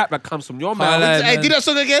hearing the Innit? crap that comes from your Highlight. mouth. hey, do that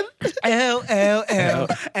song again. L,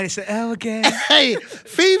 and it's an L again. Hey,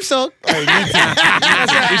 theme song. He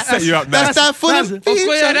set you up now. That's that for the theme Oh,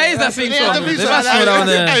 yeah, song. that is that theme Yeah, song. the theme They song. must have it on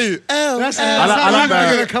there. Hey, That's I how like we're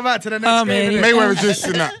that. gonna come out to the next game. innit? Mayweather just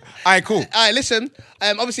in that. Alright, cool. All right, listen.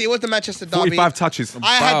 Obviously, it was the Manchester derby. 45 touches.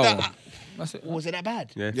 I had Wow. that. That's it. Was it that bad?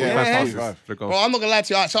 Yeah, Yeah, 45 yeah. touches. 45. Flick Bro, off. I'm not gonna lie to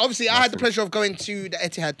you. All right, so obviously, I had the pleasure of going to the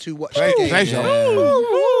Etihad to watch the game. Pleasure.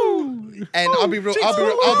 And I'll be real. I'll be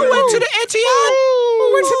real. Went to the Etihad.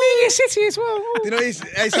 Went to Media City as well. You know, you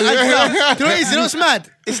know what's mad?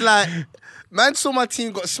 It's like, man saw my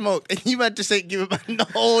team got smoked, and you man just ain't give him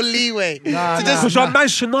no leeway. To just, Because you're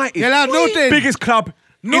Manchester United. You're allowed nothing. Biggest club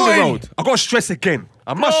in the Nothing. world. I got to stress again.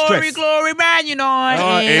 I must stress. Glory, Man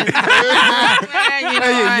United.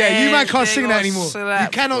 Yeah, you man can't sing that anymore. You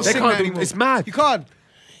cannot They sing can't that do- anymore. it's mad. You can't.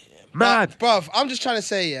 Mad. bruv, I'm just trying to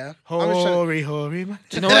say, yeah. I'm just trying Hoary, man.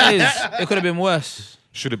 Do you know what it is? It could have been worse.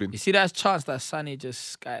 Should have been. You see that chance that Sonny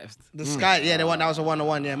just skived. the Sky, yeah, that was a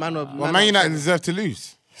 1-1, yeah. Well, Man United deserve to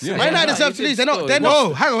lose. Man United deserve to lose. They're not.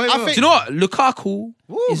 Whoa, hang on, wait, I wait. think- Do you know what? Lukaku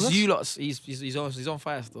is you lot. He's on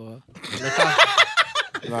fire still.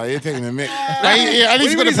 Nah, you're taking a mick. At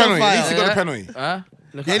least he got a He's on penalty. At least fire. he got a penalty. Huh?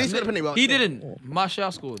 Yeah, he's got a penalty. He didn't.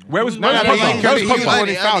 Martial scored. Where was No, Where no, was he- Pogba? he- Where was he- Pogba?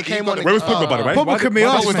 he- Pogba? he came on. Where was Pogba, by the way? Pogba could be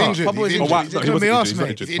Pogba asked, was mate. injured. Pogba was He's Oh, wow. injured. No, he Could wasn't be injured. asked, He's not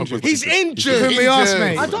mate. injured. Pogba was He's injured. Could be asked,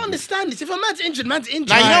 mate. I don't understand this. If a man's injured, man's injured.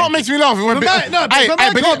 Like, you know what makes me laugh? When But man- no, but man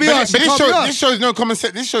can't be arsed, he can't be arsed. this shows no common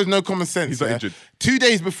sense. This shows no common sense. He's not yeah? injured. 2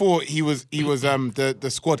 days before the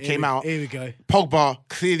squad came out. Here we go. Pogba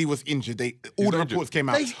clearly was injured. All the not injured. reports came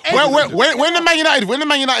out. He's When the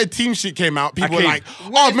Man United team sheet came out, people were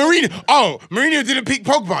Akeem. like, Mourinho didn't pick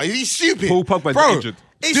Pogba. He's stupid. Paul Pogba's Bro, injured.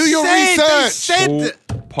 do your research.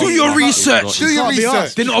 Do your research. Do your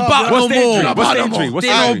research. They're not about What's no the injury? more. What's the injury? What's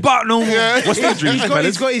the They're not injury? about no more. What's the injury,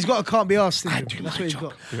 fellas? He's got a can't be asked. That's what he's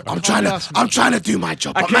got. I'm trying to do my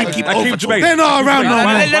job. But man, keep Akeem over. Jermaine. They're not around no more.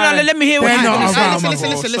 Let me hear what They're you not have to around say. no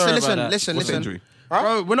more. Listen. What's the injury?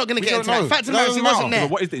 Bro, we're not gonna get into that. know. Fact of the It matter is, he doesn't wasn't matter. there.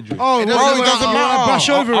 What is the injury? Oh, Bro, it doesn't matter. Brush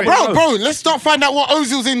over it. Bro, let's start find out what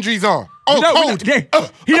Ozil's injuries are. Oh, No, cold. yeah.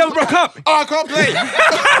 He never broke up. Oh, I can't play.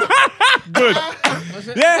 Good.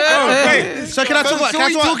 Yeah. So can I talk about? So what are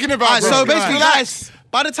you talking about, Alright, bro? so basically, Relax. guys,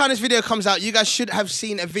 by the time this video comes out, you guys should have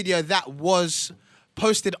seen a video that was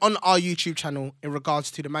posted on our YouTube channel in regards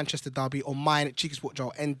to the Manchester derby or mine, Cheeky Sport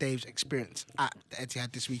Joel, and Dave's experience at the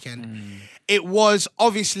Etihad this weekend. It was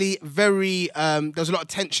obviously very. There was a lot of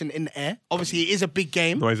tension in the air. Obviously, it is a big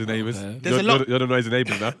game. Noisy neighbours. There's a lot- You're the noisy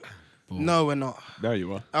neighbours now. No, we're not. There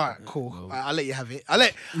you are. All right, cool. I'll let you have it. I'll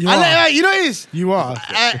let are. you know what it is. You are.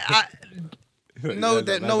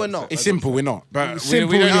 No, we're not. It's simple, we're not. But Simple,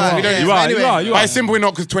 we don't. you are. We don't. Yeah. You are, Anyway, you are, you But are. it's simple, we're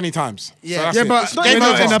not because 20 times. Yeah. So that's Yeah, it. but It's not we're game not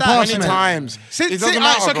over. in the It's past, 20 man. times. Since- It doesn't since-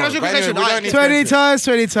 matter, so can I bro. ask you a But question? anyway, we don't need 20 to- times,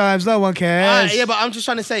 20 times. No one cares. Yeah, but I'm just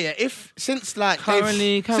trying to say, if since like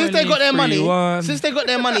Currently since they got their money, 3-1. since they got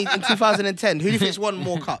their money in 2010, who do you think's won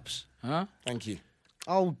more cups? Thank you.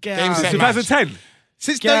 Oh, Game God. set. 2010.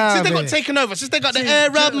 Since they got Gavin. taken over, since they got the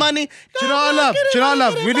Arab money. Do you know what I love? Do you know what I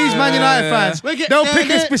love? With these Man United fans, We'll get they'll there, pick a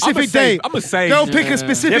there. specific date. I'm a save. They'll pick a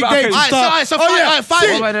specific Yeah, but okay. date to Alright, start. so five. Since,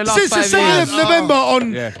 What about the last since the 5 2nd years? of November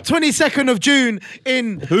on Yeah. 22nd of June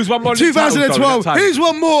in Who's won more league titles, though, 2012. that time? Who's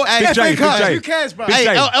won more Hey, FA J, Big Cups? J. Who cares, bro? Big Hey,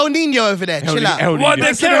 J. El Nino over there, chill out. What they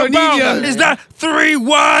That's care El Nino. about is that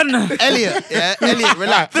 3-1. Elliot,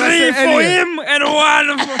 relax. 3 for Elliot. him and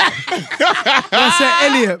 1 for... Man said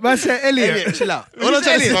Elliot. Man said Elliot. Elliot, chill out. What I'm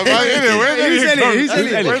trying to say- So, but anyway, where's Who's Elliot? Elliot? Who's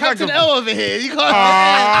Elliot? Where's Captain that L over here. You can't. Ah.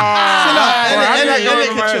 Chill out. Alright, Elliot, I'm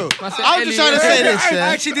Elliot, not can going, chill. said I'm just trying to say this. I Yeah.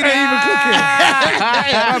 actually didn't even cook it.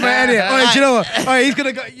 I'm an Elliot. All right, do you know what? All right, he's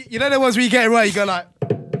gonna go. You know the ones where you get it right, you go like.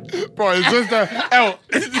 Bro, it's just a L.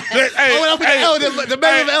 I went up with the L, the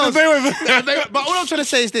member of L's. But what I'm trying to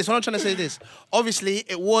say is this. Obviously,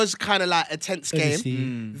 it was kind of like a tense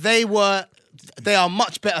game. They are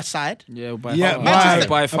much better side. Yeah, by Yeah, far. Manchester-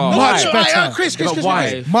 By far. Much Why? better. Chris,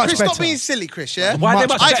 Why? Much Chris, stop better. being silly, Chris. Yeah. Why they Much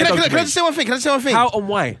much Can better, I just say one thing? How and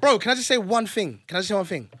why? Bro, can I just say one thing?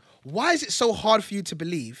 Why is it so hard for you to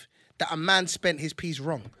believe that a man spent his piece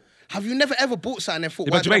wrong? Have you never ever bought something and thought,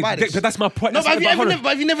 Yeah, why but did I buy Jermaine, this? that's my point. No, That's- but have you hold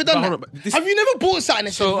on. never done Hold on, that? but this- Have you never bought something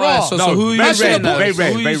and said, So, raw? so who are you very saying rare, that? very So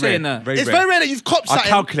rare, who are very you saying rare, that? very It's rare. very rare that you've copped I something.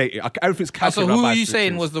 calculate it. Everything's So calculated. who about are you certain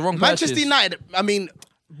saying things. was the wrong Manchester purchase? United, I mean,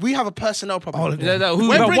 we have a personnel problem. Who, We're But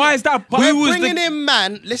bringing- why is that? We're Who was bringing the- in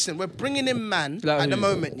man. Listen, we're bringing in man Like at the who?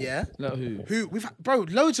 moment. Yeah. Like who? Who we've bro,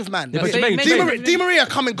 loads of man. but Yeah. Jermaine, Di Maria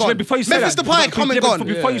come and gone. Before you say Memphis that, Depay come and yeah, but gone.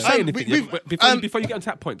 Before you say anything, we've- before you get onto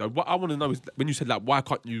that point, though, what I want to know is that when you said like, why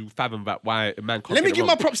can't you fathom that? Why a man can't? Let me get it give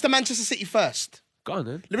my wrong? props to Manchester City first. Go on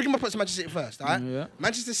then. Let me give my props to Manchester City first. All right. Yeah.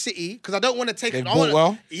 Manchester City, because I don't want to take it. I bought wanna-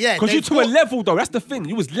 well. Yeah. Because they you to a bought- level though. That's the thing.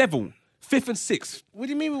 You was level, 5th and 6th. What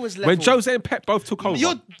do you mean we was level? When Jose and Pep both took over.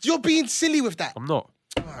 You're being silly with that. I'm not.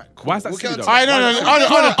 Alright, cool. Why is that We'll silly get though? on I to no that. no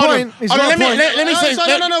hold on. point. He's got a Let me point. let me say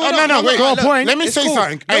No, wait. Got a point. Let me It's say cool.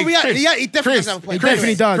 something. No, Hey, he Chris, definitely Chris, has a point. He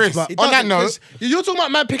definitely does, Chris, but- He on that doesn't, note, 'cause you're talking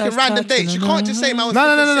about man picking random dates. You can't just say man was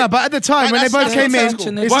No. But at the time when they both came in,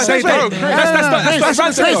 cool. it's What the same they thing. do?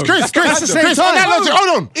 That's Chris, the same Chris, on that time. logic,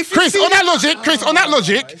 hold on. If you Chris, see on that that- logic, Chris, on that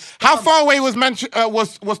logic, how far away was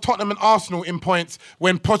was Tottenham and Arsenal in points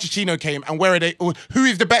when Pochettino came, and where are they? Who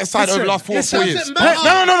is the better side over the last 4 listen, years? it doesn't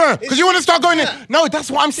matter. No, because you want to start going in. No,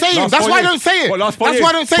 that's what I'm saying. Last That's 4 why I years. don't say it. What, last 4 That's years? why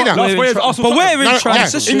I don't say that. Last 4 years, Arsenal. But we're in No,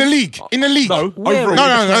 transition. in the league. No, We're- overall.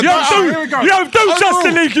 No. You don't do just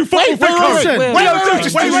the league. You fucking listen. Wait.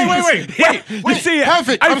 You see it?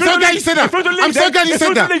 Perfect. I'm so glad you said that. I'm so glad you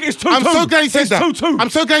said that. I'm so glad you said that. I'm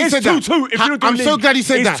so glad you said that. I'm so glad you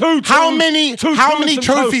said that. How many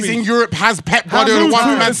trophies in Europe has Pep Guardiola won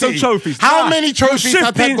for Man City? How many trophies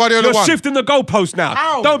has Pep Guardiola You're won? shifting the goalpost now.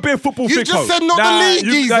 How? Don't be a football You fickle. just said not Nah, the league,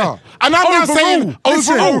 you- geezer. And I'm now saying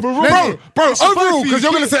overall. Bro, overall, because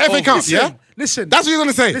you're going to say FA Cup, yeah? Listen. That's what you're going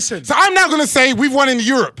to say. Listen. So I'm now going to say we've won in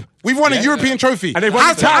Europe. We've won a European trophy. And they've won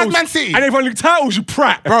Has titles. Man City. And they've won titles, you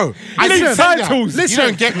prat. Bro, I League didn't say that. titles. You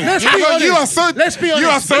don't get me. Let's be You honest. are so. Let's be honest. You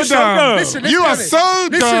are so Listen, dumb. Listen, let's You be are honest. so dumb.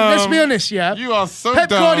 Listen, let's be honest, yeah. You are so Pep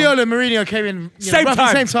dumb. Guardiola and Mourinho came in Same roughly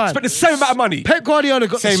time. same time. Spent the same amount of money. Pep Guardiola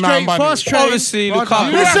got Same the amount of straight money. fast train. Obviously,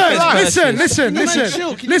 Lukaku. Listen. Listen. Let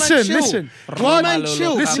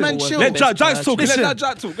Giants talk. Listen. Let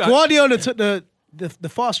Giants talk. Guardiola took the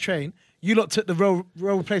fast train. You lot took the road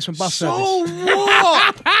replacement bus service. So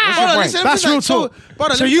what? That's real talk.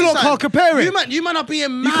 So you lot can't compare it. You man are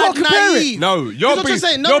being mad can't compare it. naive. No, you're That's what being I'm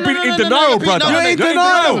saying. in denial, brother. You're in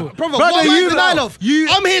denial. Brother, Brother, what am I you in denial lot- of? you-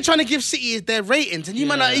 I'm here trying to give City their ratings, and you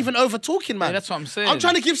man are even over talking, man. Yeah, that's what I'm saying. I'm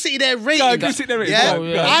trying to give City their ratings. give City their ratings. Yeah, Go on,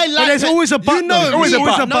 yeah. I like. But there's that- always a but, You know, though. Always a me.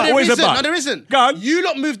 but. No, there Always a isn't. but. No, there isn't. Go on. You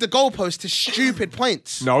lot moved the goalpost to stupid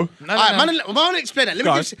points. No. Alright, man, I want to explain that.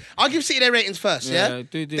 Go on. I'll give City their ratings first. Yeah, Yeah,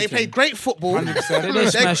 do they it, played yeah. great football. 100%. They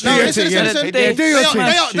smashed No, you. listen. They do your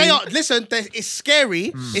thing. They are. Listen, it's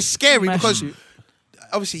scary. It's scary Smash because you.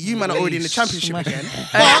 obviously you man are already in the championship Smash. again.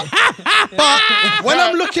 But when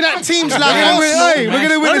I'm looking at teams like We're gonna win- Arsenal, hey, we're gonna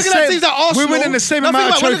win when I'm the looking at same- teams like Arsenal, we're winning the same now amount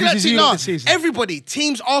think of about when I'm looking trophies at as you teams- lot this season. Everybody,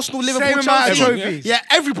 teams Arsenal, Liverpool, Same amount of Chelsea. trophies. Yeah,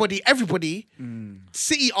 everybody.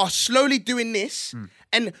 City are slowly doing this,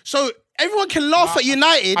 and so everyone can laugh at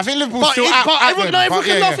United. I think Liverpool's but still it- at but everyone, them, no, everyone but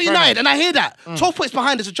can yeah, laugh at fair United, enough. and I hear that. 12 points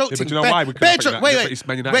behind is a joke Yeah, team. but you know why we Bare couldn't joke. put Wait, it's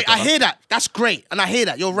Man United, wait. I brother. hear that. That's great, and I hear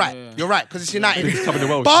that. You're right. You're right because it's United. It's coming the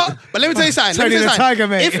world. But let me tell you something. Tony the Tiger,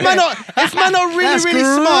 mate. If man are really That's really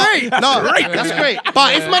great. smart, no, that's great.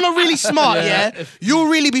 But if man are really smart, yeah, you'll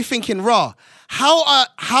really be thinking, raw.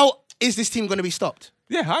 How is this team going to be stopped?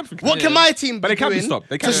 Yeah, I'm thinking. What can my team But be they can be doing stopped.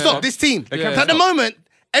 They can to be stop stopped. this team? They can be At the stopped. moment,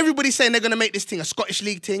 everybody's saying they're going to make this thing a Scottish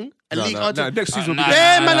League thing, a League no, One no, thing. next season will be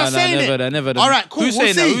Yeah, Nah, man, nah, I'm nah, saying never it. done, never done. All right, cool. Who's we'll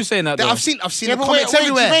saying that? see. Who's saying that, though? I've seen Yeah, the but comments wait,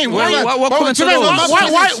 everywhere. Jermaine, What comments are Jermaine,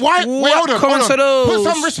 those? wait, hold on. comments are those? Put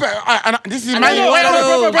some respect. This is I Man know, United. I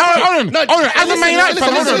know, Hold on. As a Man United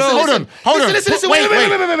fan, hold on.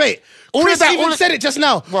 Listen. Wait. Chris that- even said it just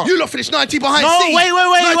now. What? You lot finished 90 behind No, City. wait.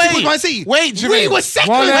 90 points behind City. Wait, Jermaine. We were second.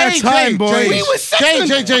 One at a time, boys. We were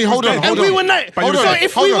second. Jay, hold on. And we were not. Hold So on.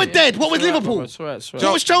 if Hold we on. were dead, what was Liverpool? That's right.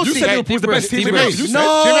 What was Chelsea? You said Liverpool was the best team in Jermaine, Europe. You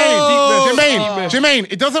No. said.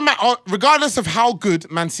 Jermaine, it doesn't matter. Regardless of how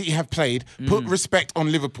good Man City have played, put respect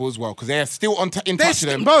on Liverpool as well because they are still in touch with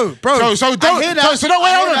them. Bro. So I don't. hear that. So don't wait.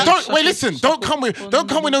 I Hold hear on. that. Don't wait. Listen. Don't come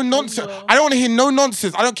with no nonsense. I don't want to hear no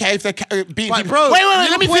nonsense. I don't care if they're beating. But, people. bro, wait.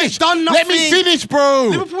 Let me Liverpool finish. ain't done Let me nothing. finish, bro.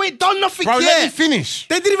 Liverpool ain't done nothing Bro, yet. let me finish.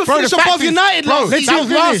 They didn't even Bro, finish the fact above is- United bro, last that season. was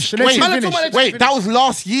finish. last. Let Wait, him Man, I'm finish. talking about wait, that was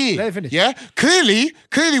last year. Let him finish. Yeah, clearly,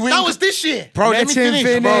 we. That was this year. Bro, Let let me him finish,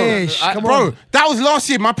 finish. bro. Come Bro, on. that was last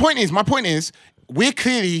year. My point is, we're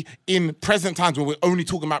clearly in present times where we're only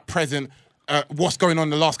talking about present. What's going on in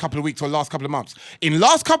the last couple of weeks or last couple of months? In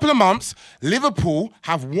last couple of months, Liverpool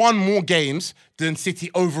have won more games than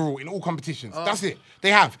City overall in all competitions. That's it. They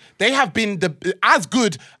have been as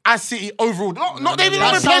good as City overall. Not they've been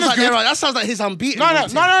playing as good. That sounds like his unbeaten. No.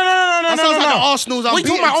 That sounds like the Arsenal's We're talking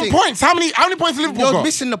unbeaten about on thing. points. How many points have Liverpool You're got?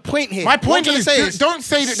 missing the point here. My point What I'm is, trying to say don't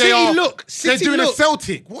say that City they are. look. They're City doing look. a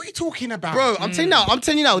Celtic. What are you talking about, Bro, I'm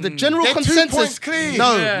telling you now, the general They're 2 consensus. points clear.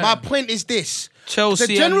 No, Yeah. my point is this. Chelsea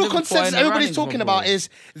The and general Liverpool consensus in the everybody's runnings, talking bro. about is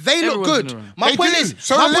they look Everyone's in good. the running. My They point do. is,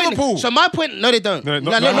 So my do point, Liverpool. so my point, no, they don't. No,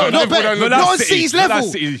 not not on City, City's not level.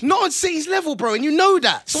 City. Not on City's level, bro, and you know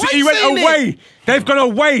that. So why City you went saying it? away. They've gone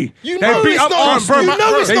away. You They know beat it's up not. Arsenal. You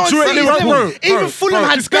know it's They not drew on at City's Liverpool. level. Even Fulham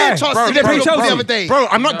had this bare guy. chances Bro, to they play Liverpool the Chelsea. other day. Bro,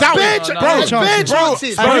 I'm not doubting. Bare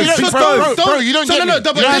chances. Bro, you don't So get me. Bro, you don't so get no, me.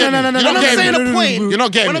 double You don't down. get me. When You don't I'm get saying me. a point, You're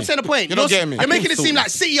not getting when me. I'm saying a point, You're not getting me. You're making it seem like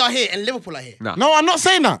City are here and Liverpool are here. No, I'm not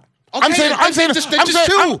saying that. Okay, I'm saying, then I'm saying, just I'm saying,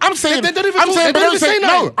 chill. I'm saying, They don't even I'm talk- saying, they but don't I'm even say saying,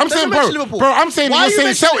 nothing. no, I'm They saying, don't mention Liverpool. bro, I'm saying, Why you're you saying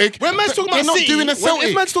mention- Celtic. When man's talking about they're not City, doing a if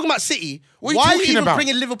Celtic. man's talking about City, What are you why are you talking even about?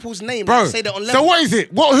 bringing Liverpool's name? Bro, and say that on so level? what is it?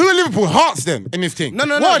 Who are Liverpool? Hearts then in this thing? No,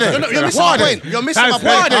 What are they? you're missing What my are they? point. You're missing my That's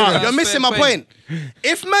point. fair. You're missing my point.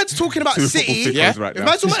 If man's talking about Two City, football Yeah. thickos right if now.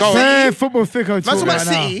 man's talking Go about on. Bare City, football thicko man's talk talking about right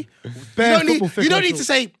now. City, Bare you football don't thicko need talk. to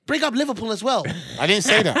say bring up Liverpool as well. I didn't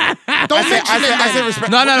say that. Don't mention I said it.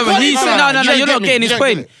 respect. No, but he said no. You You're don't not get getting me. his You don't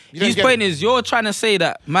point. get it. You don't His get point it. is you're trying to say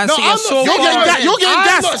that Man No, City I'm are not- so You're getting far gas. ahead. You're getting I'm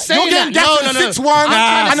gas. not saying You're getting that. gas No, on no. 6-1 I'm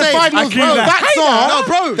trying to and the say- finals. I Bro, kill that. facts are. No,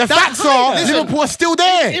 bro, The that- facts are. listen. Liverpool are still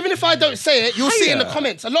there. Even if I don't say it, you'll see it in the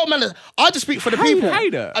comments. A lot of men, I just speak for the people.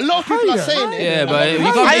 Hater. A lot of people are saying it. Yeah, but you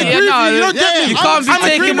I can't agree be. with No, you. You don't get me. you can't be I'm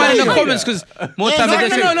taking agreeing money in with the you. comments because more Yeah, time no, they're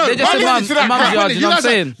just no. they're just Why a listen to that? mum's yard. You know what I'm guys are-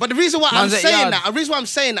 saying? But the reason why I'm Man's at saying yard. that, the reason why I'm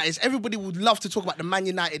saying that is everybody would love to talk about the Man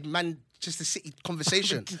United, Manchester City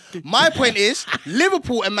conversation. My point is,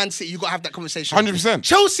 Liverpool and Man City, you got to have that conversation. 100%.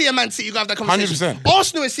 Chelsea and Man City, you got to have that conversation. 100%.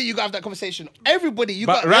 Arsenal and City, you got to have that conversation. Everybody, you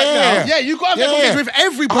But got right now- yeah, you got to have that Yeah, conversation with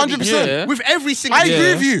everybody. 100%. Yeah. With every single. I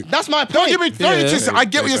agree with you. That's my point. Don't get me. Don't Yeah. just. I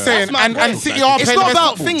get what you're That's saying, my and point. City are It's playing not the best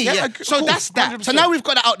about football. thingy, yeah. So cool, that's that. So 100%. now we've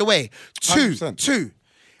got that out the way. 100%. Two.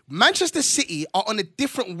 Manchester City are on a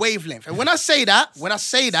different wavelength. And when I say that,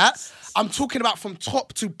 I'm talking about from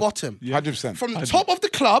top to bottom. 100%. From the top of the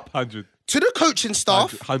club 100. to the coaching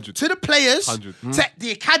staff, 100. to the players, 100. to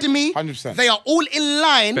the academy. 100%. They are all in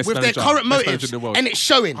line Best with their manager. current Best manager motives. in the world. And it's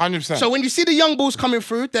showing. 100%. So when you see the young balls coming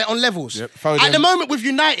through, they're on levels. Yep. At Foden. the moment with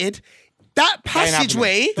United, that ain't happening.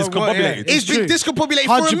 passageway Discombobulated. is been discombobulated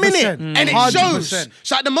for a 100%. minute. And it 100%. shows.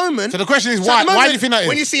 So at the moment. So the question is so why? at the Why do you think that is?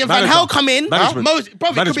 When you see Van Manager. Gaal come in, Management. bro, it could be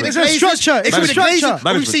the Management. There's a Glazers. structure. It It's could a be the Glazers.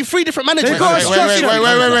 structure. We've seen three different managers. They got a Wait. structure.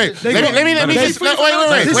 Let me just.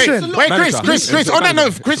 Wait. Listen. Wait, Chris. On that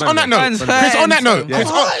note. Chris. On that note. Chris. On that note. Chris.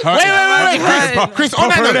 Wait. Chris. On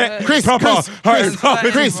that note.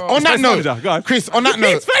 Chris. On that note. Chris. On that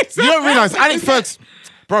note. You don't realize Alex Ferguson.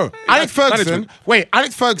 Bro, Alex Ferguson. Wait,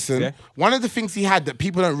 Alex Ferguson. Yeah. One of the things he had that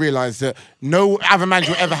people don't realize that no other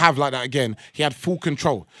manager will ever have like that again. He had full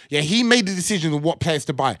control. Yeah, he made the decision of what players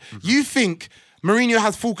to buy. You think Mourinho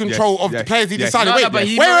has full control of the players he yes. decided. No, Wait, no, but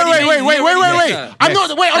he wait. already made I'm that.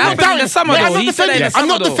 not. Wait, I'm That not happened in the summer, though. He said it in the I'm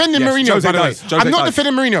not summer, though. defending Yes, Mourinho. Jose By the way, does. Jose I'm not does.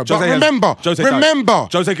 defending Mourinho. But Jose does. remember, Jose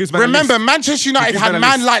does. Jose gives man a remember, list. Manchester United gives had man a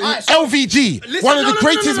man list. like Alright, so- LVG, Listen, one of the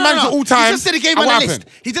greatest managers of all time. He just said he gave And man what a list.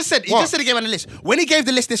 happened? He just said he What? just said he gave man a list. When he gave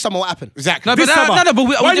the list this summer, what happened? Exactly. No, but This summer. we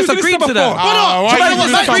Why just you do this agreed to summer that. for? Oh, why Jermaine, you do we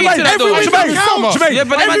this just agreed summer? to that, Every though. window Jermaine, counts. Jermaine, Yeah,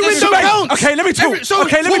 but that every man just- window Jermaine, counts. okay, let me talk.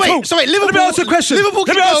 Okay, let me talk. So wait, Liverpool. Let me ask you a question. Liverpool Let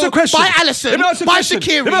can me ask you a go question. buy Let Alisson, me ask you a buy question.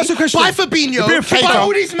 Shaqiri, Let me ask you a question. buy Fabinho, You're being buy Fico.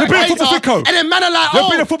 all these You're being men, Fico. and then man are like, You're oh,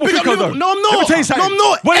 being a football big up Fico, Liverpool. though. No, I'm Let me not. tell you something. No, I'm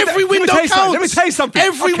not. Wait, Every let me window tell you something. counts. Let me tell you something.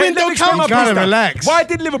 Every Okay, window let me explain my counts. point Gotta now. relax. Why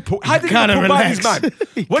did Liverpool? How did Gotta Liverpool buy these relax. man? What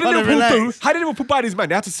did Gotta Liverpool do? relax. How did Liverpool buy these man?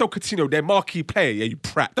 They had to sell Coutinho, their marquee player. Yeah, you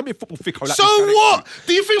prat. Don't be a football Fico. Like So this. what?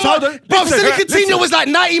 Do you think So what? hold on. Bro, Listen, selling listen. Coutinho was like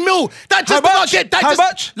 90 mil. That just How did not much? get that. How just,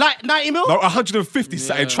 much? Like 90 mil? No, 150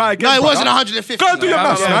 something. Try again. No, it wasn't brother. 150. Go and do your Yeah,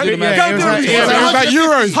 maths, yeah, man. do the maths. Go and do Yeah, your it was research. It was like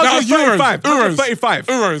euros. That was euros. 135.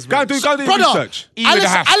 Euros. Go and do your Brother, research.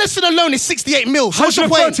 Alisson alone is 68 mil. So what's your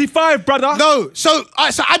point? 135, brother. No, so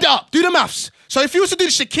so add it up. Do the maths. So if you was to do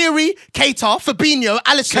Shaqiri, Keita, Fabinho,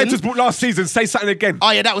 Alisson. Keita's bought last season. Say something again. Oh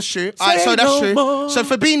yeah, that was true. Alright, so that's true. So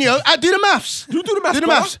Fabinho, do the maths. You do the maths, Do the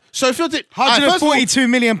brother. maths. So if you're first of all, £142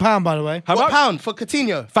 million, by the way. How what much? pound for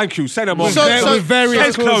Coutinho? Thank you. Say no more. So- so- With various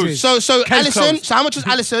Case clauses. closed. So Case Alisson. closed. So how much was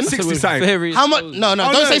Alisson? 60 something. Very How much? No, don't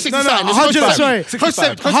no, say 60 no, something. It's 100, close to sorry. 70. Close to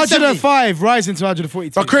 70. 105 rising to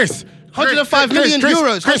 142. But Chris, 105 million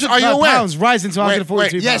euros. Chris, are you aware? Pounds rising to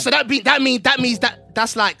 142. wait. Yeah, so that means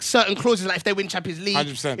that's like certain clauses, like if they win Champions League,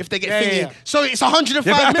 100%. if they get Yeah, thingy. yeah. So it's 105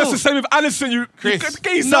 Yeah, but mil. that's the same with Alisson. You Chris.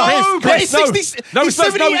 geezer. No, Chris, but it's no. 60. No, it's it's not.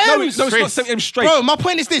 70 No, M's. it's not Chris. 70 M's straight. Bro, my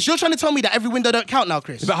point is this: you're trying to tell me that every window don't count now,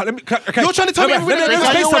 Chris. But let me, okay. You're trying to tell me every window Let me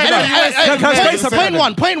don't explain count. something. Hey, Can I explain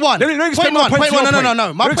something? Point one. Let me explain Point my one. point to your point.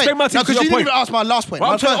 No. My Let me explain my point. No, thing to because your you didn't even point. ask my last point.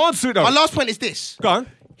 Well, I'm trying to answer it now. My last point is this: Go on.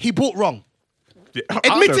 he bought wrong.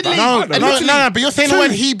 Admittedly. No, Admittedly. but you're saying the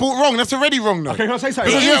word he bought wrong. That's already wrong, though. Okay, can I say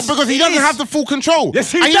something? Because he doesn't have the full control.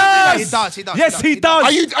 Yes, he And you- does. He does. Yes, he does.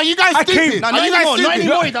 Are you guys Akeem. stupid? No, Are not you guys anymore. Not stupid?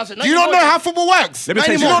 anymore. He doesn't. Do you not know how football works? Let me Do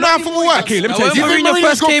tell you you not know how something. football works? Okay, let me Now, tell when you You think Mourinho Mourinho's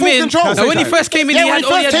first got came full in, control? now, when he first came in, Yeah, he when had he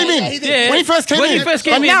all first came in. Yeah. When he first came When in. he first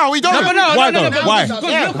But came in. now we don't. No, but no, Why no, not? no, Why? because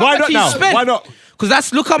Yeah. look Why how much not he's now? spent. Why not?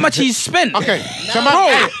 Because look how much he's spent. Okay, so Bro,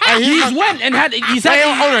 here's he's my- went and had Hold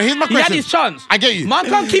on, here's my he had question. his chance. I get you. Man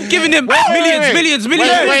can't keep giving him wait, millions. wait, No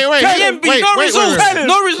wait, results. wait.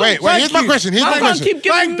 No results. Wait, here's my question. Here's my Man can't question. keep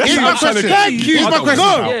giving Here's my question. Thank you. Here's my question.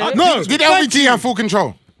 Yeah. No. Did LVG have full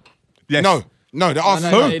control? Yes. No, the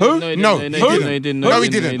Arsenal. No, he didn't. No, he he didn't. No,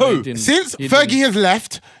 he didn't. Since Fergie has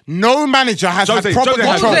left, no manager has had proper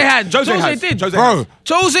control. Jose did. Bro,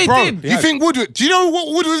 Jose bro, did. you think Woodward? Do you know what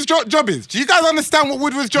Woodward's job is? Do you guys understand what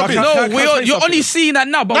Woodward's job is? No, Can I say you're something? only seeing that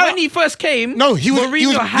now. But No. when he first came, No, he was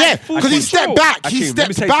Mourinho had full because he control. stepped back. He Akeem, let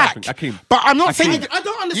me stepped say back. something, Akeem. But I'm not saying. I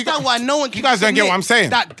don't understand why no one. You guys don't get what I'm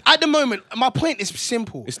saying. That at the moment, my point is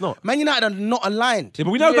simple. It's not. Man United are not aligned. Yeah,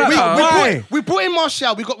 but we know Yeah, that. we- Why? We brought in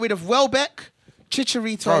Martial. We got rid of Welbeck,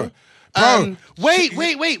 Chicharito. Bro. Wait.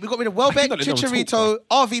 We got rid of Welbeck, don't let no one talk, Chicharito,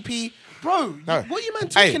 RVP. Bro, No. what are you man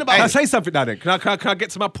Hey, talking about? Can I say something now then? Can I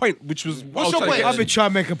get to my point, which was What's what your I was trying point? to I've get been trying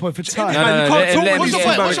to make a point for time. No, Man, you no, can't let talk him when get you it.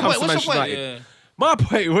 talk when What's it your comes to point? Manchester What's your United. Yeah. My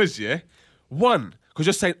point was, one, because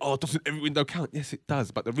you're saying, doesn't every window count? Yes, it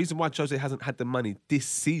does. But the reason why Jose hasn't had the money this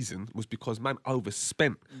season was because man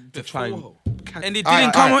overspent to try and... And it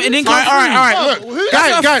didn't come on. It didn't All come right. through. Look,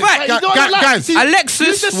 That's a fact. guys.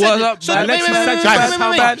 Alexis was up. So, bad. wait, Alexis wait,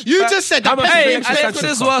 Sanchez, wait. You just said that. Hey, Alexis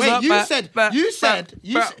Alexis was up. You said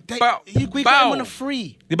we got him on a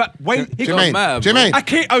free. Yeah, but wait, he got... Jermaine.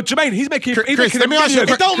 Jermaine, he's making... Chris, let me ask you a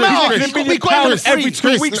It don't matter. He's making We got him on a £1 every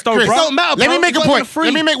free. 2 weeks though, Chris, bro. It don't matter, Let bro. me make a We got him on point. free.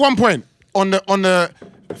 Let me make one point. On the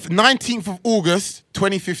 19th of August,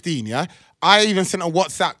 2015, yeah, I even sent a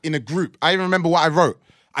WhatsApp in a group. I even remember what I wrote.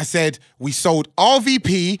 I said, we sold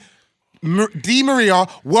RVP, Di Maria,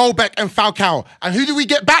 Welbeck, and Falcao. And who do we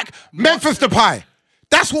get back? Memphis Depay.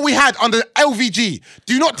 That's what we had under LVG.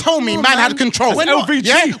 Do not tell me man had control. That's LVG.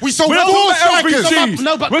 Yeah? We sold We're not 4 talking about strikers. LVG.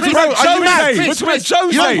 No, but We're Chris, talking about are you mad? Jose. Chris, We're talking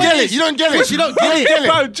about You don't Jose. get it. You don't get it. You don't get it. get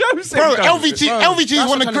Bro, it. Jose. Bro, does. LVG is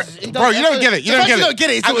one of the... Bro, you don't get it. You don't get it. You don't get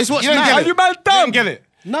it. It's what's You don't mad. get Are it. you man You dumb? don't get it.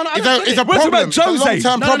 No, I It's don't a get it. We're talking problem. about It's a Jose.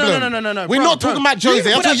 long-term No, problem. no. We're Bro, not talking about Jose.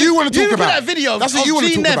 That's what you want to talk You put about. that video That's of what you want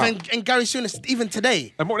to talk G-Nev about. and Gary Souness even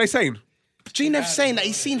today. And what are they saying? G Nev's saying that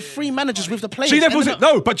he's seen 3 managers with the players. G Nev wasn't.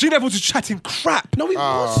 No, but G Nev was chatting crap. No, he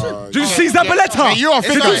wasn't. Did you see Zabaleta? Yeah, you are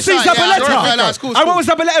Did you figure. see Zabaleta? And what was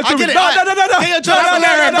Zabaleta doing? No.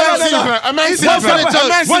 Was Zabaleta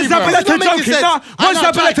joking? Was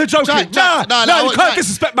Zabaleta joking? No, you can't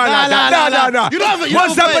disrespect man like that. No.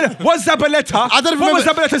 Was Zabaleta? What was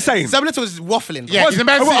Zabaleta saying? Zabaleta was waffling. Yeah, he's a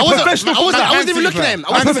Man City I player. wasn't even looking at him.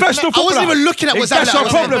 A professional I wasn't even looking at what That's your Zabaleta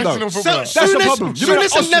was problem, saying. though. That's That's the problem.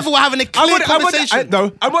 Souness and Neville were having a clear conversation.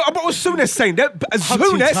 No, and what was Souness saying? That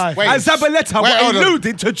Souness Wait. and Zabaleta Wait, hold were on.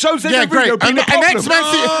 alluding to Jose Yeah, great. Mourinho being An the problem.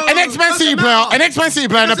 ex-Man City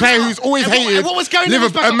player, and a player who's always hated What was Gary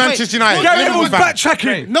Neville's backup point? Manchester United. Gary Neville was Liverpool fan.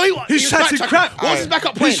 backtracking. No, He's chatting backtracking. crap. What was his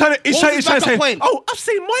backup point? He's trying to say, point? oh, I've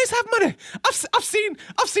seen Moyes have money. I've seen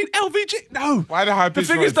LVG. No. Why the high The pitch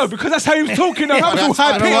thing voice? is though, because that's how he was talking. That was all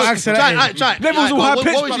high I don't know what pitched. accent that is. Neville's all high pitched,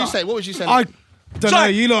 What was you brother. saying? What was you saying? I don't know.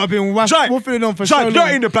 You lot have been waffling on for so long. You're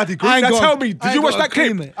in the bloody group. I ain't Now got- tell me, I did ain't you watch got that a clue,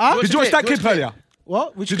 clip? mate. Huh? Did you watch that clip earlier?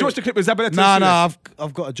 What? Which Did you watch the clip with Zabaleta? Nah,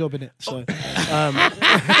 I've got a job in it. So,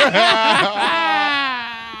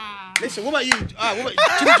 Listen, what about you? What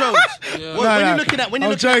about Jimmy Jones? When you're looking at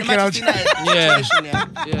I'm joking, Manchester I'm United situation,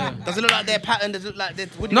 Yeah. does it look like their pattern? Does it look like they're...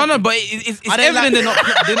 No, but it's I don't evident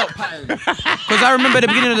like- they're not patterned. Because I remember at the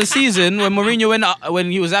beginning of the season when Mourinho went up, when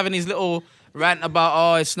he was having his little rant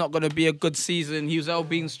about, it's not going to be a good season. He was all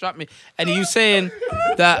being strapped me, and he was saying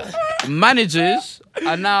that managers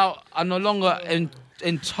are no longer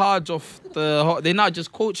in charge of they're not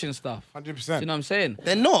just coaching stuff. 100%. You know what I'm saying?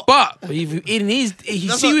 They're not. But he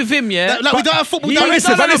see with him, yeah. Like we don't have football. He- Don't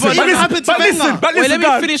listen, listen, but it happened to Wenger. Wait, let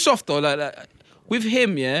me finish off though. Like, with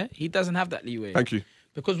him, yeah, he doesn't have that leeway. Thank you.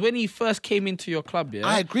 Because when he first came into your club, yeah,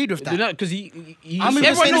 I agreed with that. Because he I'm even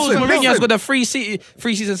everyone saying knows listen, Mourinho's listen. got the free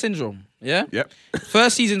season syndrome. Yeah. Yep.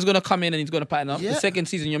 First season's gonna come in and he's gonna pattern up. Yeah. The second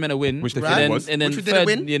season you're meant to win, Which they Right. was. and then Which we didn't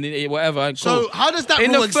third, win. whatever. So cool. how does that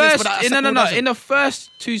in rule the exist first, without a no, second doesn't? in the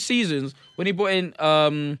first 2 seasons when he brought in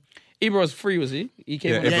Ibra was free, was he? He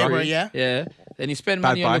came Yeah, on Ibra. Yeah, free. bro, yeah. Yeah. Then he spent Bad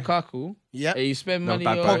money on buy. Lukaku. Yep. He spent No, money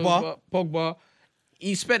bad on buy. Pogba.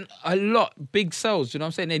 He spent a lot, big sales, you know what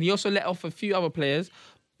I'm saying? And he also let off a few other players.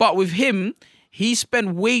 But with him, he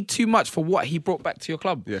spent way too much for what he brought back to your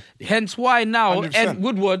club. Yeah. Hence why now 100%. Ed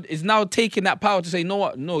Woodward is now taking that power to say, you know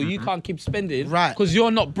what? No, you can't keep spending. Right. Because you're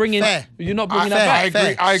not bringing Fair. that back. I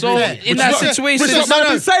agree. I So agree. in that situation, which is what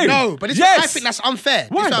I'm saying. No, but I Yes. think that's unfair.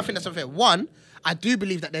 Why? This is why I think that's unfair. One, I do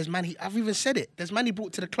believe that there's man. I've even said it. There's man he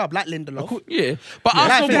brought to the club like Lindelof. yeah. But Like,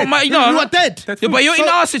 Arsenal brought my, you are dead. Yeah, but you're in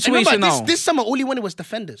our situation now. This summer, all he wanted was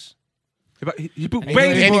defenders. But he brought he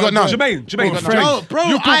Bailey. got none. Jermaine. No, bro,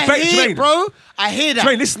 You I brought hear, Jermaine. bro. I hear that.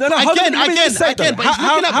 Jermaine, listen, hold on, again. let me just say that. But he's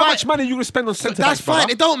looking at How much money are you going to spend on centre That's backs, fine.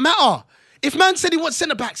 brother? It don't matter. If man said he wants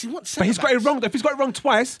centre backs, he wants centre But he's got it wrong. If he's got it wrong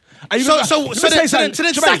twice, and you So let me then say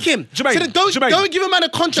something. sack him. Jermaine, So then don't give a man a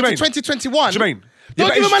contract Jermaine. for 2021. Jermaine. Don't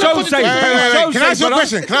Yeah, give a but man a it's contract. Jose. Can I ask you a brother.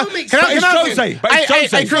 question? Can I But ask it's you? Jose. But it's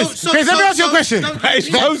Jose. Hey, Chris, let me ask you a question. It's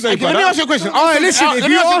Jose, Let me brother. ask you a question. All right, listen, if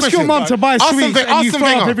you ask your mum to buy sweets and you throw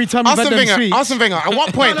up every time you bet them sweets, Arsene Wenger, at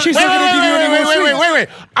what point? She's not gonna give you any more Wait.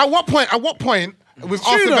 At what point? With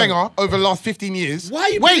Arsene Wenger over the last 15 years. Why are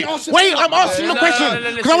you wait, putting Arsene wait, Wenger? I'm asking the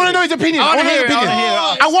question because I want to know his opinion. I I want wanna to know his hear it, I opinion. wanna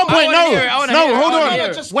hear it. At what point? I wanna hear it, I wanna hear it, I Hold wanna on. hear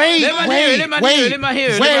it. Wait. Let me hear it, let me hear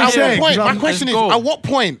it. My Let's question is, go. at what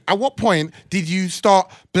point did you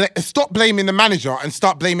stop blaming the manager and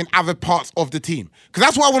start blaming other parts of the team? Because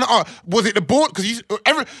that's what I want to ask. Was it the board? Because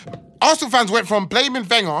Arsenal fans went from blaming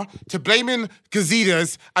Wenger to blaming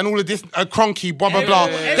Gazidis and all of this Kroenke, blah blah blah.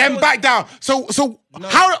 Then back down. So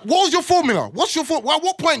what was your formula? What's your formula? At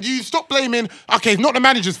what point do you stop blaming? Okay, it's not the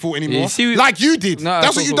manager's fault anymore. you see, like you did. No,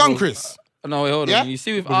 That's what you cool, done, cool. Chris. No, wait, hold Yeah? on. You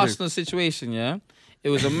see, with Arsenal's situation, yeah, it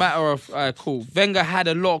was a matter of cool. Wenger had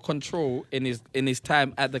a lot of control in his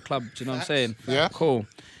time at the club. Do you know what I'm saying? Yeah. Cool.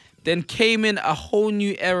 Then came in a whole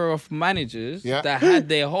new era of managers Yeah. that had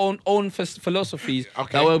their own philosophies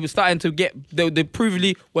Okay. that were starting to get. They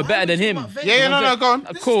provably were better than him. Yeah, no, go on.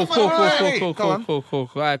 Cool. Go on. All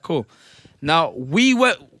right, cool. Now,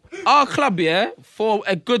 our club, yeah, for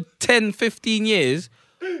a good 10, 15 years,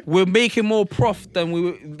 we're making more profit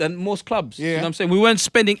than most clubs. Yeah. You know what I'm saying? We weren't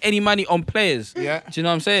spending any money on players. Yeah. Do you know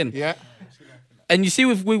what I'm saying? Yeah. And you see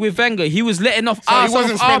with Wenger, he was letting off So he some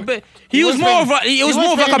wasn't of our spend- he was more of a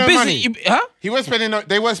like a business, huh? He was spending.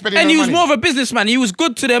 They weren't spending. And no he was money. more of a businessman. He was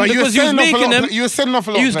good to them But you were because he was selling off a making lot of them. You were selling off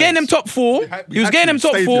a lot. He was getting them top 4. He was getting them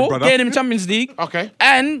top stadium, 4, brother. getting them Champions League. Okay.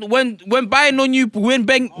 And when buying any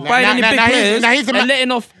big players now here's the and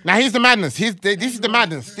letting off. Now here's the madness. This is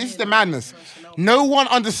the madness. No one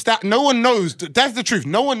understand. No one knows. That's the truth.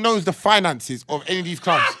 No one knows the finances of any of these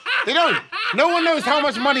clubs. They don't. No one knows how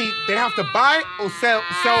much money they have to buy or sell,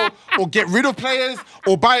 or get rid of players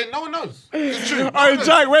or buy it. No one knows. It's true. Hey,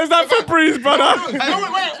 Jack, where's that Febreze, brother?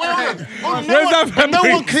 No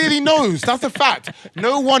one clearly knows. That's a fact.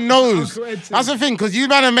 No one knows. That's the thing, because you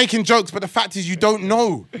man are making jokes, but the fact is you don't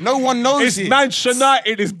know. No one knows It's Manchester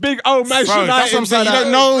United. It's big old Manchester Bro, United. that's what I'm saying. You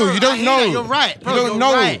don't know. You don't know. You're right, bro. You don't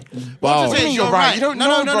know. Right. Wow. What I'm saying, You're right. You don't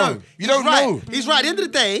know, No. bro. You don't know. He's right. At the end of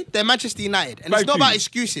the day, they're Manchester United, and Thank it's not you. about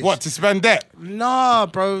excuses. What, to spend debt? Nah,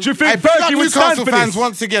 bro. Do you Hey, think big up Fergie would stand Newcastle for fans this?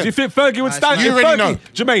 once again. Do you think Fergie would stand? You if already Fergie, know.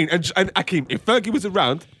 Jermaine and Akeem, if Fergie was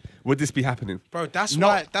around, would this be happening? Bro, that's No,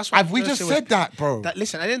 why. That's why. have we just said that, bro?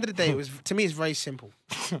 Listen, at the end of the day, it was to me. It's very simple.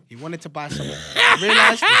 He wanted to buy something. He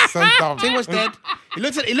realized So dumb. Ting was dead. He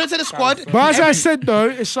looked at the squad. But as I said though,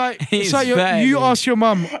 it's like He's you valid. ask your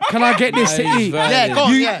mum, can I get this to He's eat? valid. Yeah, go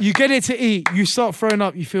on. You, Yeah. you get it to eat, you start throwing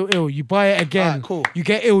up, you feel ill, you buy it again, Alright, cool. you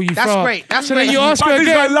get ill, you That's throw great, up. that's so great. then you ask her But these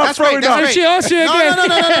guys again, love That's great. throwing That's up. and great. she asks you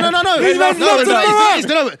again. No. These men love to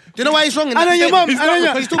throw up. Do you know why he's wrong? In And that then your statement? mum,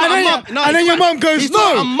 and He's talking about a mum. No, then he's your talking mum goes, he's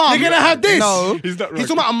talking about a no, mum. you're gonna have this. No, He's not right. He's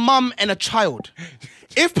talking about a mum and a child.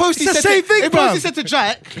 If Posty It's the said same to, thing, if Posty bruv. said to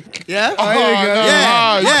Jack, yeah, There you go.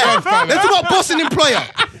 yeah. Let's talk about boss and employer.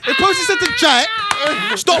 If Posty said to Jack,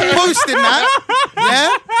 stop posting that,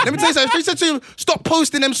 yeah. Let me tell you something. If he said to him, stop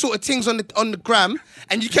posting them sort of things on the gram,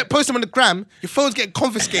 and you kept posting them on the gram, your phone's getting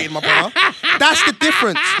confiscated, my brother. That's the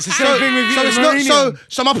difference. It's the same thing with you, Mourinho.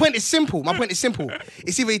 So my point is simple.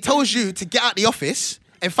 It's either he tells you to get out the office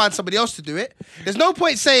and find somebody else to do it. There's no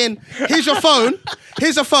point saying, here's your phone,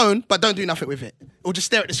 but don't do nothing with it. Or just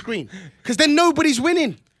stare at the screen. Because then nobody's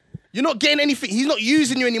winning. You're not getting anything. He's not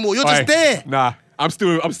using you anymore. You're just there. Nah, I'm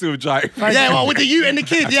still with Jack. Yeah, well, with the you and the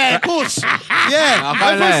kid. Yeah, of course. Yeah.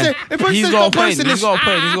 He's got a point. He's got a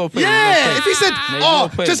point. Yeah. If he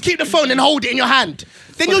said, just keep the phone and hold it in your hand,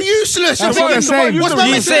 then you're useless. That's what I'm saying. What's my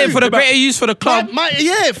He's message? saying for the greater use for the club.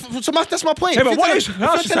 That's my point. Yeah, but If what you is? tell- Can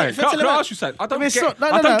I ask if you tell- something? if tell Can him- I ask you something? I don't it's get. not- no, I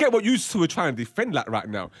no, don't no. get what you two are trying to defend that right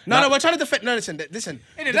now. No, we're trying to defend. No, listen. That's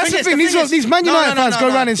the thing. These Man United fans go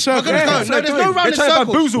round in circles. No, there's no round They're in trying to circles.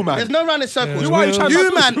 bamboozle, man. There's no round in circles. Why are you trying to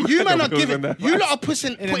You bamboozle? man are giving. You lot are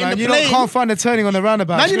putting Man, the you blame. can't find the turning on the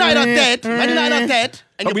roundabout. Man United are dead. Man United are dead.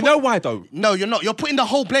 And But we you're know why though. No, you're not. You're putting the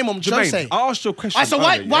whole blame on Jose. Jermaine, I asked you a question. Alright, so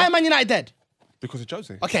why earlier, why yeah? are Man United dead? Because of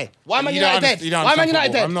Jose. Okay, why are Man You don't United dead? understand- you don't Why are Man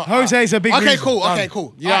understand United dead? football. I'm not- Jose's a big Okay, reason. cool. Okay,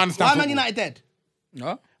 cool. You don't Alright, understand why are Man football. United dead?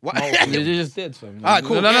 No? Why? They're just dead, fam. Alright,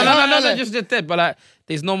 cool. No, Yeah. just dead. But like,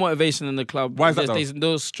 there's no motivation in the club. Why is that There's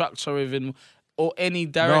no structure within or any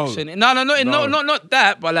direction. Not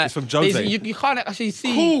that. But like, It's from Jose. You can't actually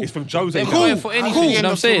see. Cool. It's from Jose. Them man. going for anything. Cool. You know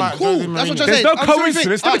what I'm saying? Cool. That's what Jose. There's no I'm sorry, coincidence.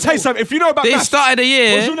 Let me alright, tell you cool. something. If you know about They maths, started the was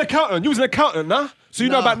year. you an accountant? You was an accountant, nah? So you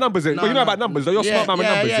know about numbers, no, but you know about no. numbers. Though. You're Yeah, smart man with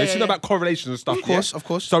yeah, numbers. yeah, Yeah, so you know yeah. about correlations and stuff. Of course, yeah? of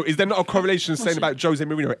course. So is there not a correlation saying about Jose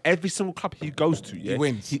Mourinho? Every single club he goes to, yeah, He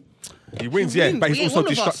wins. He wins, yeah, wins. but he's He ain't also one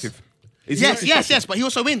of us. destructive. Is he not Yes, destructive? but he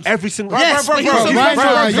also wins. Every single Yes, but he also wins. Right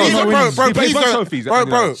now, Bro, he's not winning. please He plays don't. trophies at Bro, Man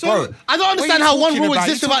United. So I don't understand how one rule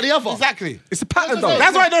exists without the other. Exactly. It's a pattern, Let's though. go.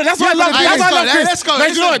 That's why I love. Hey, That's why I love Chris. let's go, No,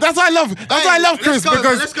 let's you know go. what? That's why I love. That's why I love Chris let's go,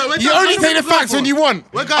 because let's go. We're you done. only How take many the facts when you want.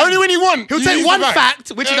 We're going. Only when you want. He'll You take use one the facts. fact,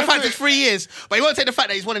 which is the Yeah, fact that's of 3 years, but he won't take the fact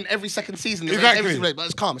that he's won in every second season. Exactly. But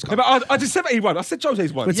it's calm. It's Yeah, calm. but I just said that he won. I said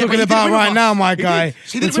Jose's won. We're Yeah, but talking he about didn't win right with now, us. my He guy. did.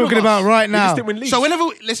 He We're didn't win talking with about us. right He just now. didn't win leagues. So whenever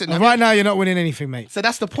listen, Right now, you're not winning anything, mate. so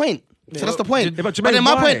that's the point. So that's the point. Yeah, but But then Jermaine,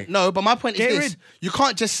 my why? point, no, but my point is Get this: rid. you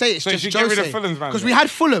can't just say it's So you just should get rid of Jose. Fulham's man Because then? we had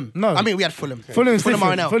Fulham. No. I mean we had Fulham. Fulham's different.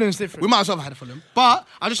 are now. Fulham's different. We might as well have had Fulham. But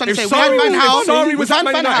I'm just trying to If say Sarri- we had Van if Gaal. Sarri We was had at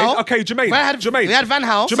Man Van United- Gaal. okay, Jermaine, We had Van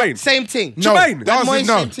Gaal. Jermaine. Same thing. No, Jermaine, the answer's Moyes,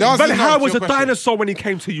 no. same thing. The answer's Van no Gaal to was your a question. dinosaur when he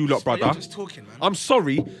came to you lot, brother. You're just talking, man. I'm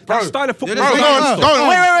sorry. That style of football. There's Bro, no go on, answer. go on.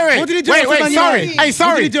 Wait. What did he do Wait, after Man sorry. United? Hey, What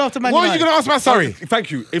sorry. did he do after Man What are you United? going to ask about sorry?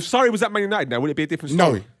 Thank you. If Sarri was at Man United now, would it be a different No.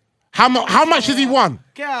 story? How much has he won?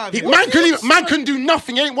 Get out of here. Man couldn't do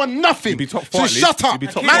nothing. He ain't won nothing. He'd be top So four at least. shut up. He'd be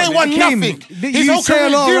top Man four ain't at won least. nothing. Kim, His you whole say a career,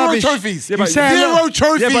 lot of zero rubbish. trophies. Yeah, but Zero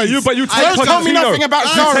trophies. Yeah, but you Don't tell me Pochettino. nothing about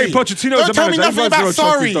You sorry. take Pochettino Don't as a tell me manager. nothing He about won zero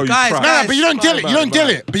sorry. trophies, though, you Guys, crap. No, but you don't get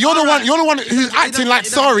it. But you're the one who's acting like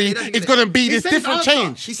sorry He doesn't is get going to it. be He this said his different answer.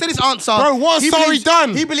 change. He said his answer. Bro, what has He Sarri believes-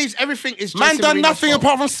 done? He believes everything is Man Jose done Mourinho's nothing fault.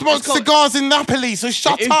 apart from smoke Let's go. cigars in Napoli. So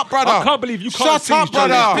shut It is- up, brother. I can't believe you can't Shut see up, Jose.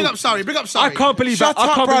 brother. Big up Sarri. Big up Sarri. I can't believe Shut that. I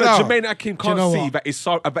up, can't believe that brother. Jermaine Akin can't know see what? that it's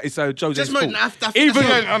Jose's Just fault. I think that's Even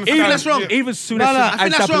wrong. even that's wrong. Even soon No, as no, I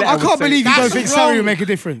think that's wrong. Zabaleta I would can't say- believe you That's don't think wrong. Sarri will make a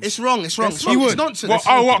difference. It's wrong. It's wrong. He would. It's nonsense. What? It's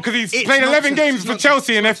wrong. What? Because he's It's played 11 nonsense. games for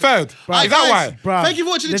Chelsea and they're third. Is that why? Bruh. Thank you for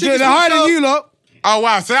watching the They're Chicken higher Soup than Show. you lot. Oh,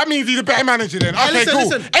 wow. So that means he's a better manager then. Okay, listen, cool.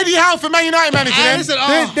 listen. Eddie Howe for Man United manager then.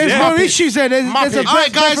 Listen, There's more issues there. There's a Muppet. all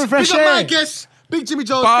right, guys. breath of fresh Pick up my air. guest, Big Jimmy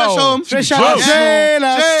Jones, Bow. Fresh Home. Fresh out.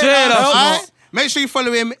 Jailers. All right. Make sure you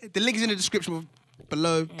follow him. The link is in the description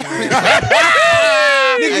below.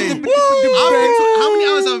 Hey, how many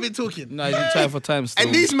hours have I been talking? No, he's been trying for time still.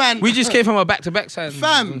 And these man, We just came from a back-to-back sign.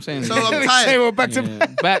 fam. I'm saying. So I'm tired. We're back to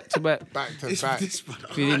Back-to-back. Back to It's back. this one.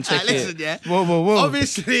 If you didn't check Alright, listen, it. yeah. Whoa.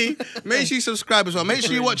 Obviously, make sure you subscribe as well. Make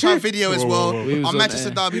sure you watch our video as well. We was Our on Manchester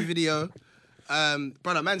there. Derby video.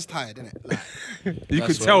 Brother, man's tired, innit? Like, You can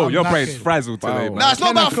That's tell right. your I'm brain's knackered. frazzled today, man. nah, it's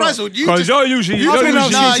not about 10 o'clock. frazzled. You Because just, you're usually, you you're just- been up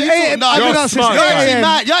usually, nah, since you eight. talk- nah, I've been you're up since smart, You're guy. actually eight.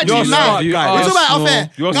 mad. You're actually You're mad. smart, guy. We're talking about Arsenal. off air.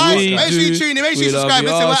 You're Guys, smart. make sure you tune in. Make sure you subscribe and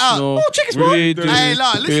say we're out. Oh, chickens, we do. Hey,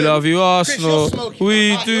 look, We listen. love you, Chris, you're Arsenal. smoking. We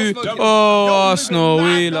You're do. smoking. Oh, You're Arsenal,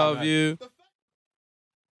 moving we mad, love man. you.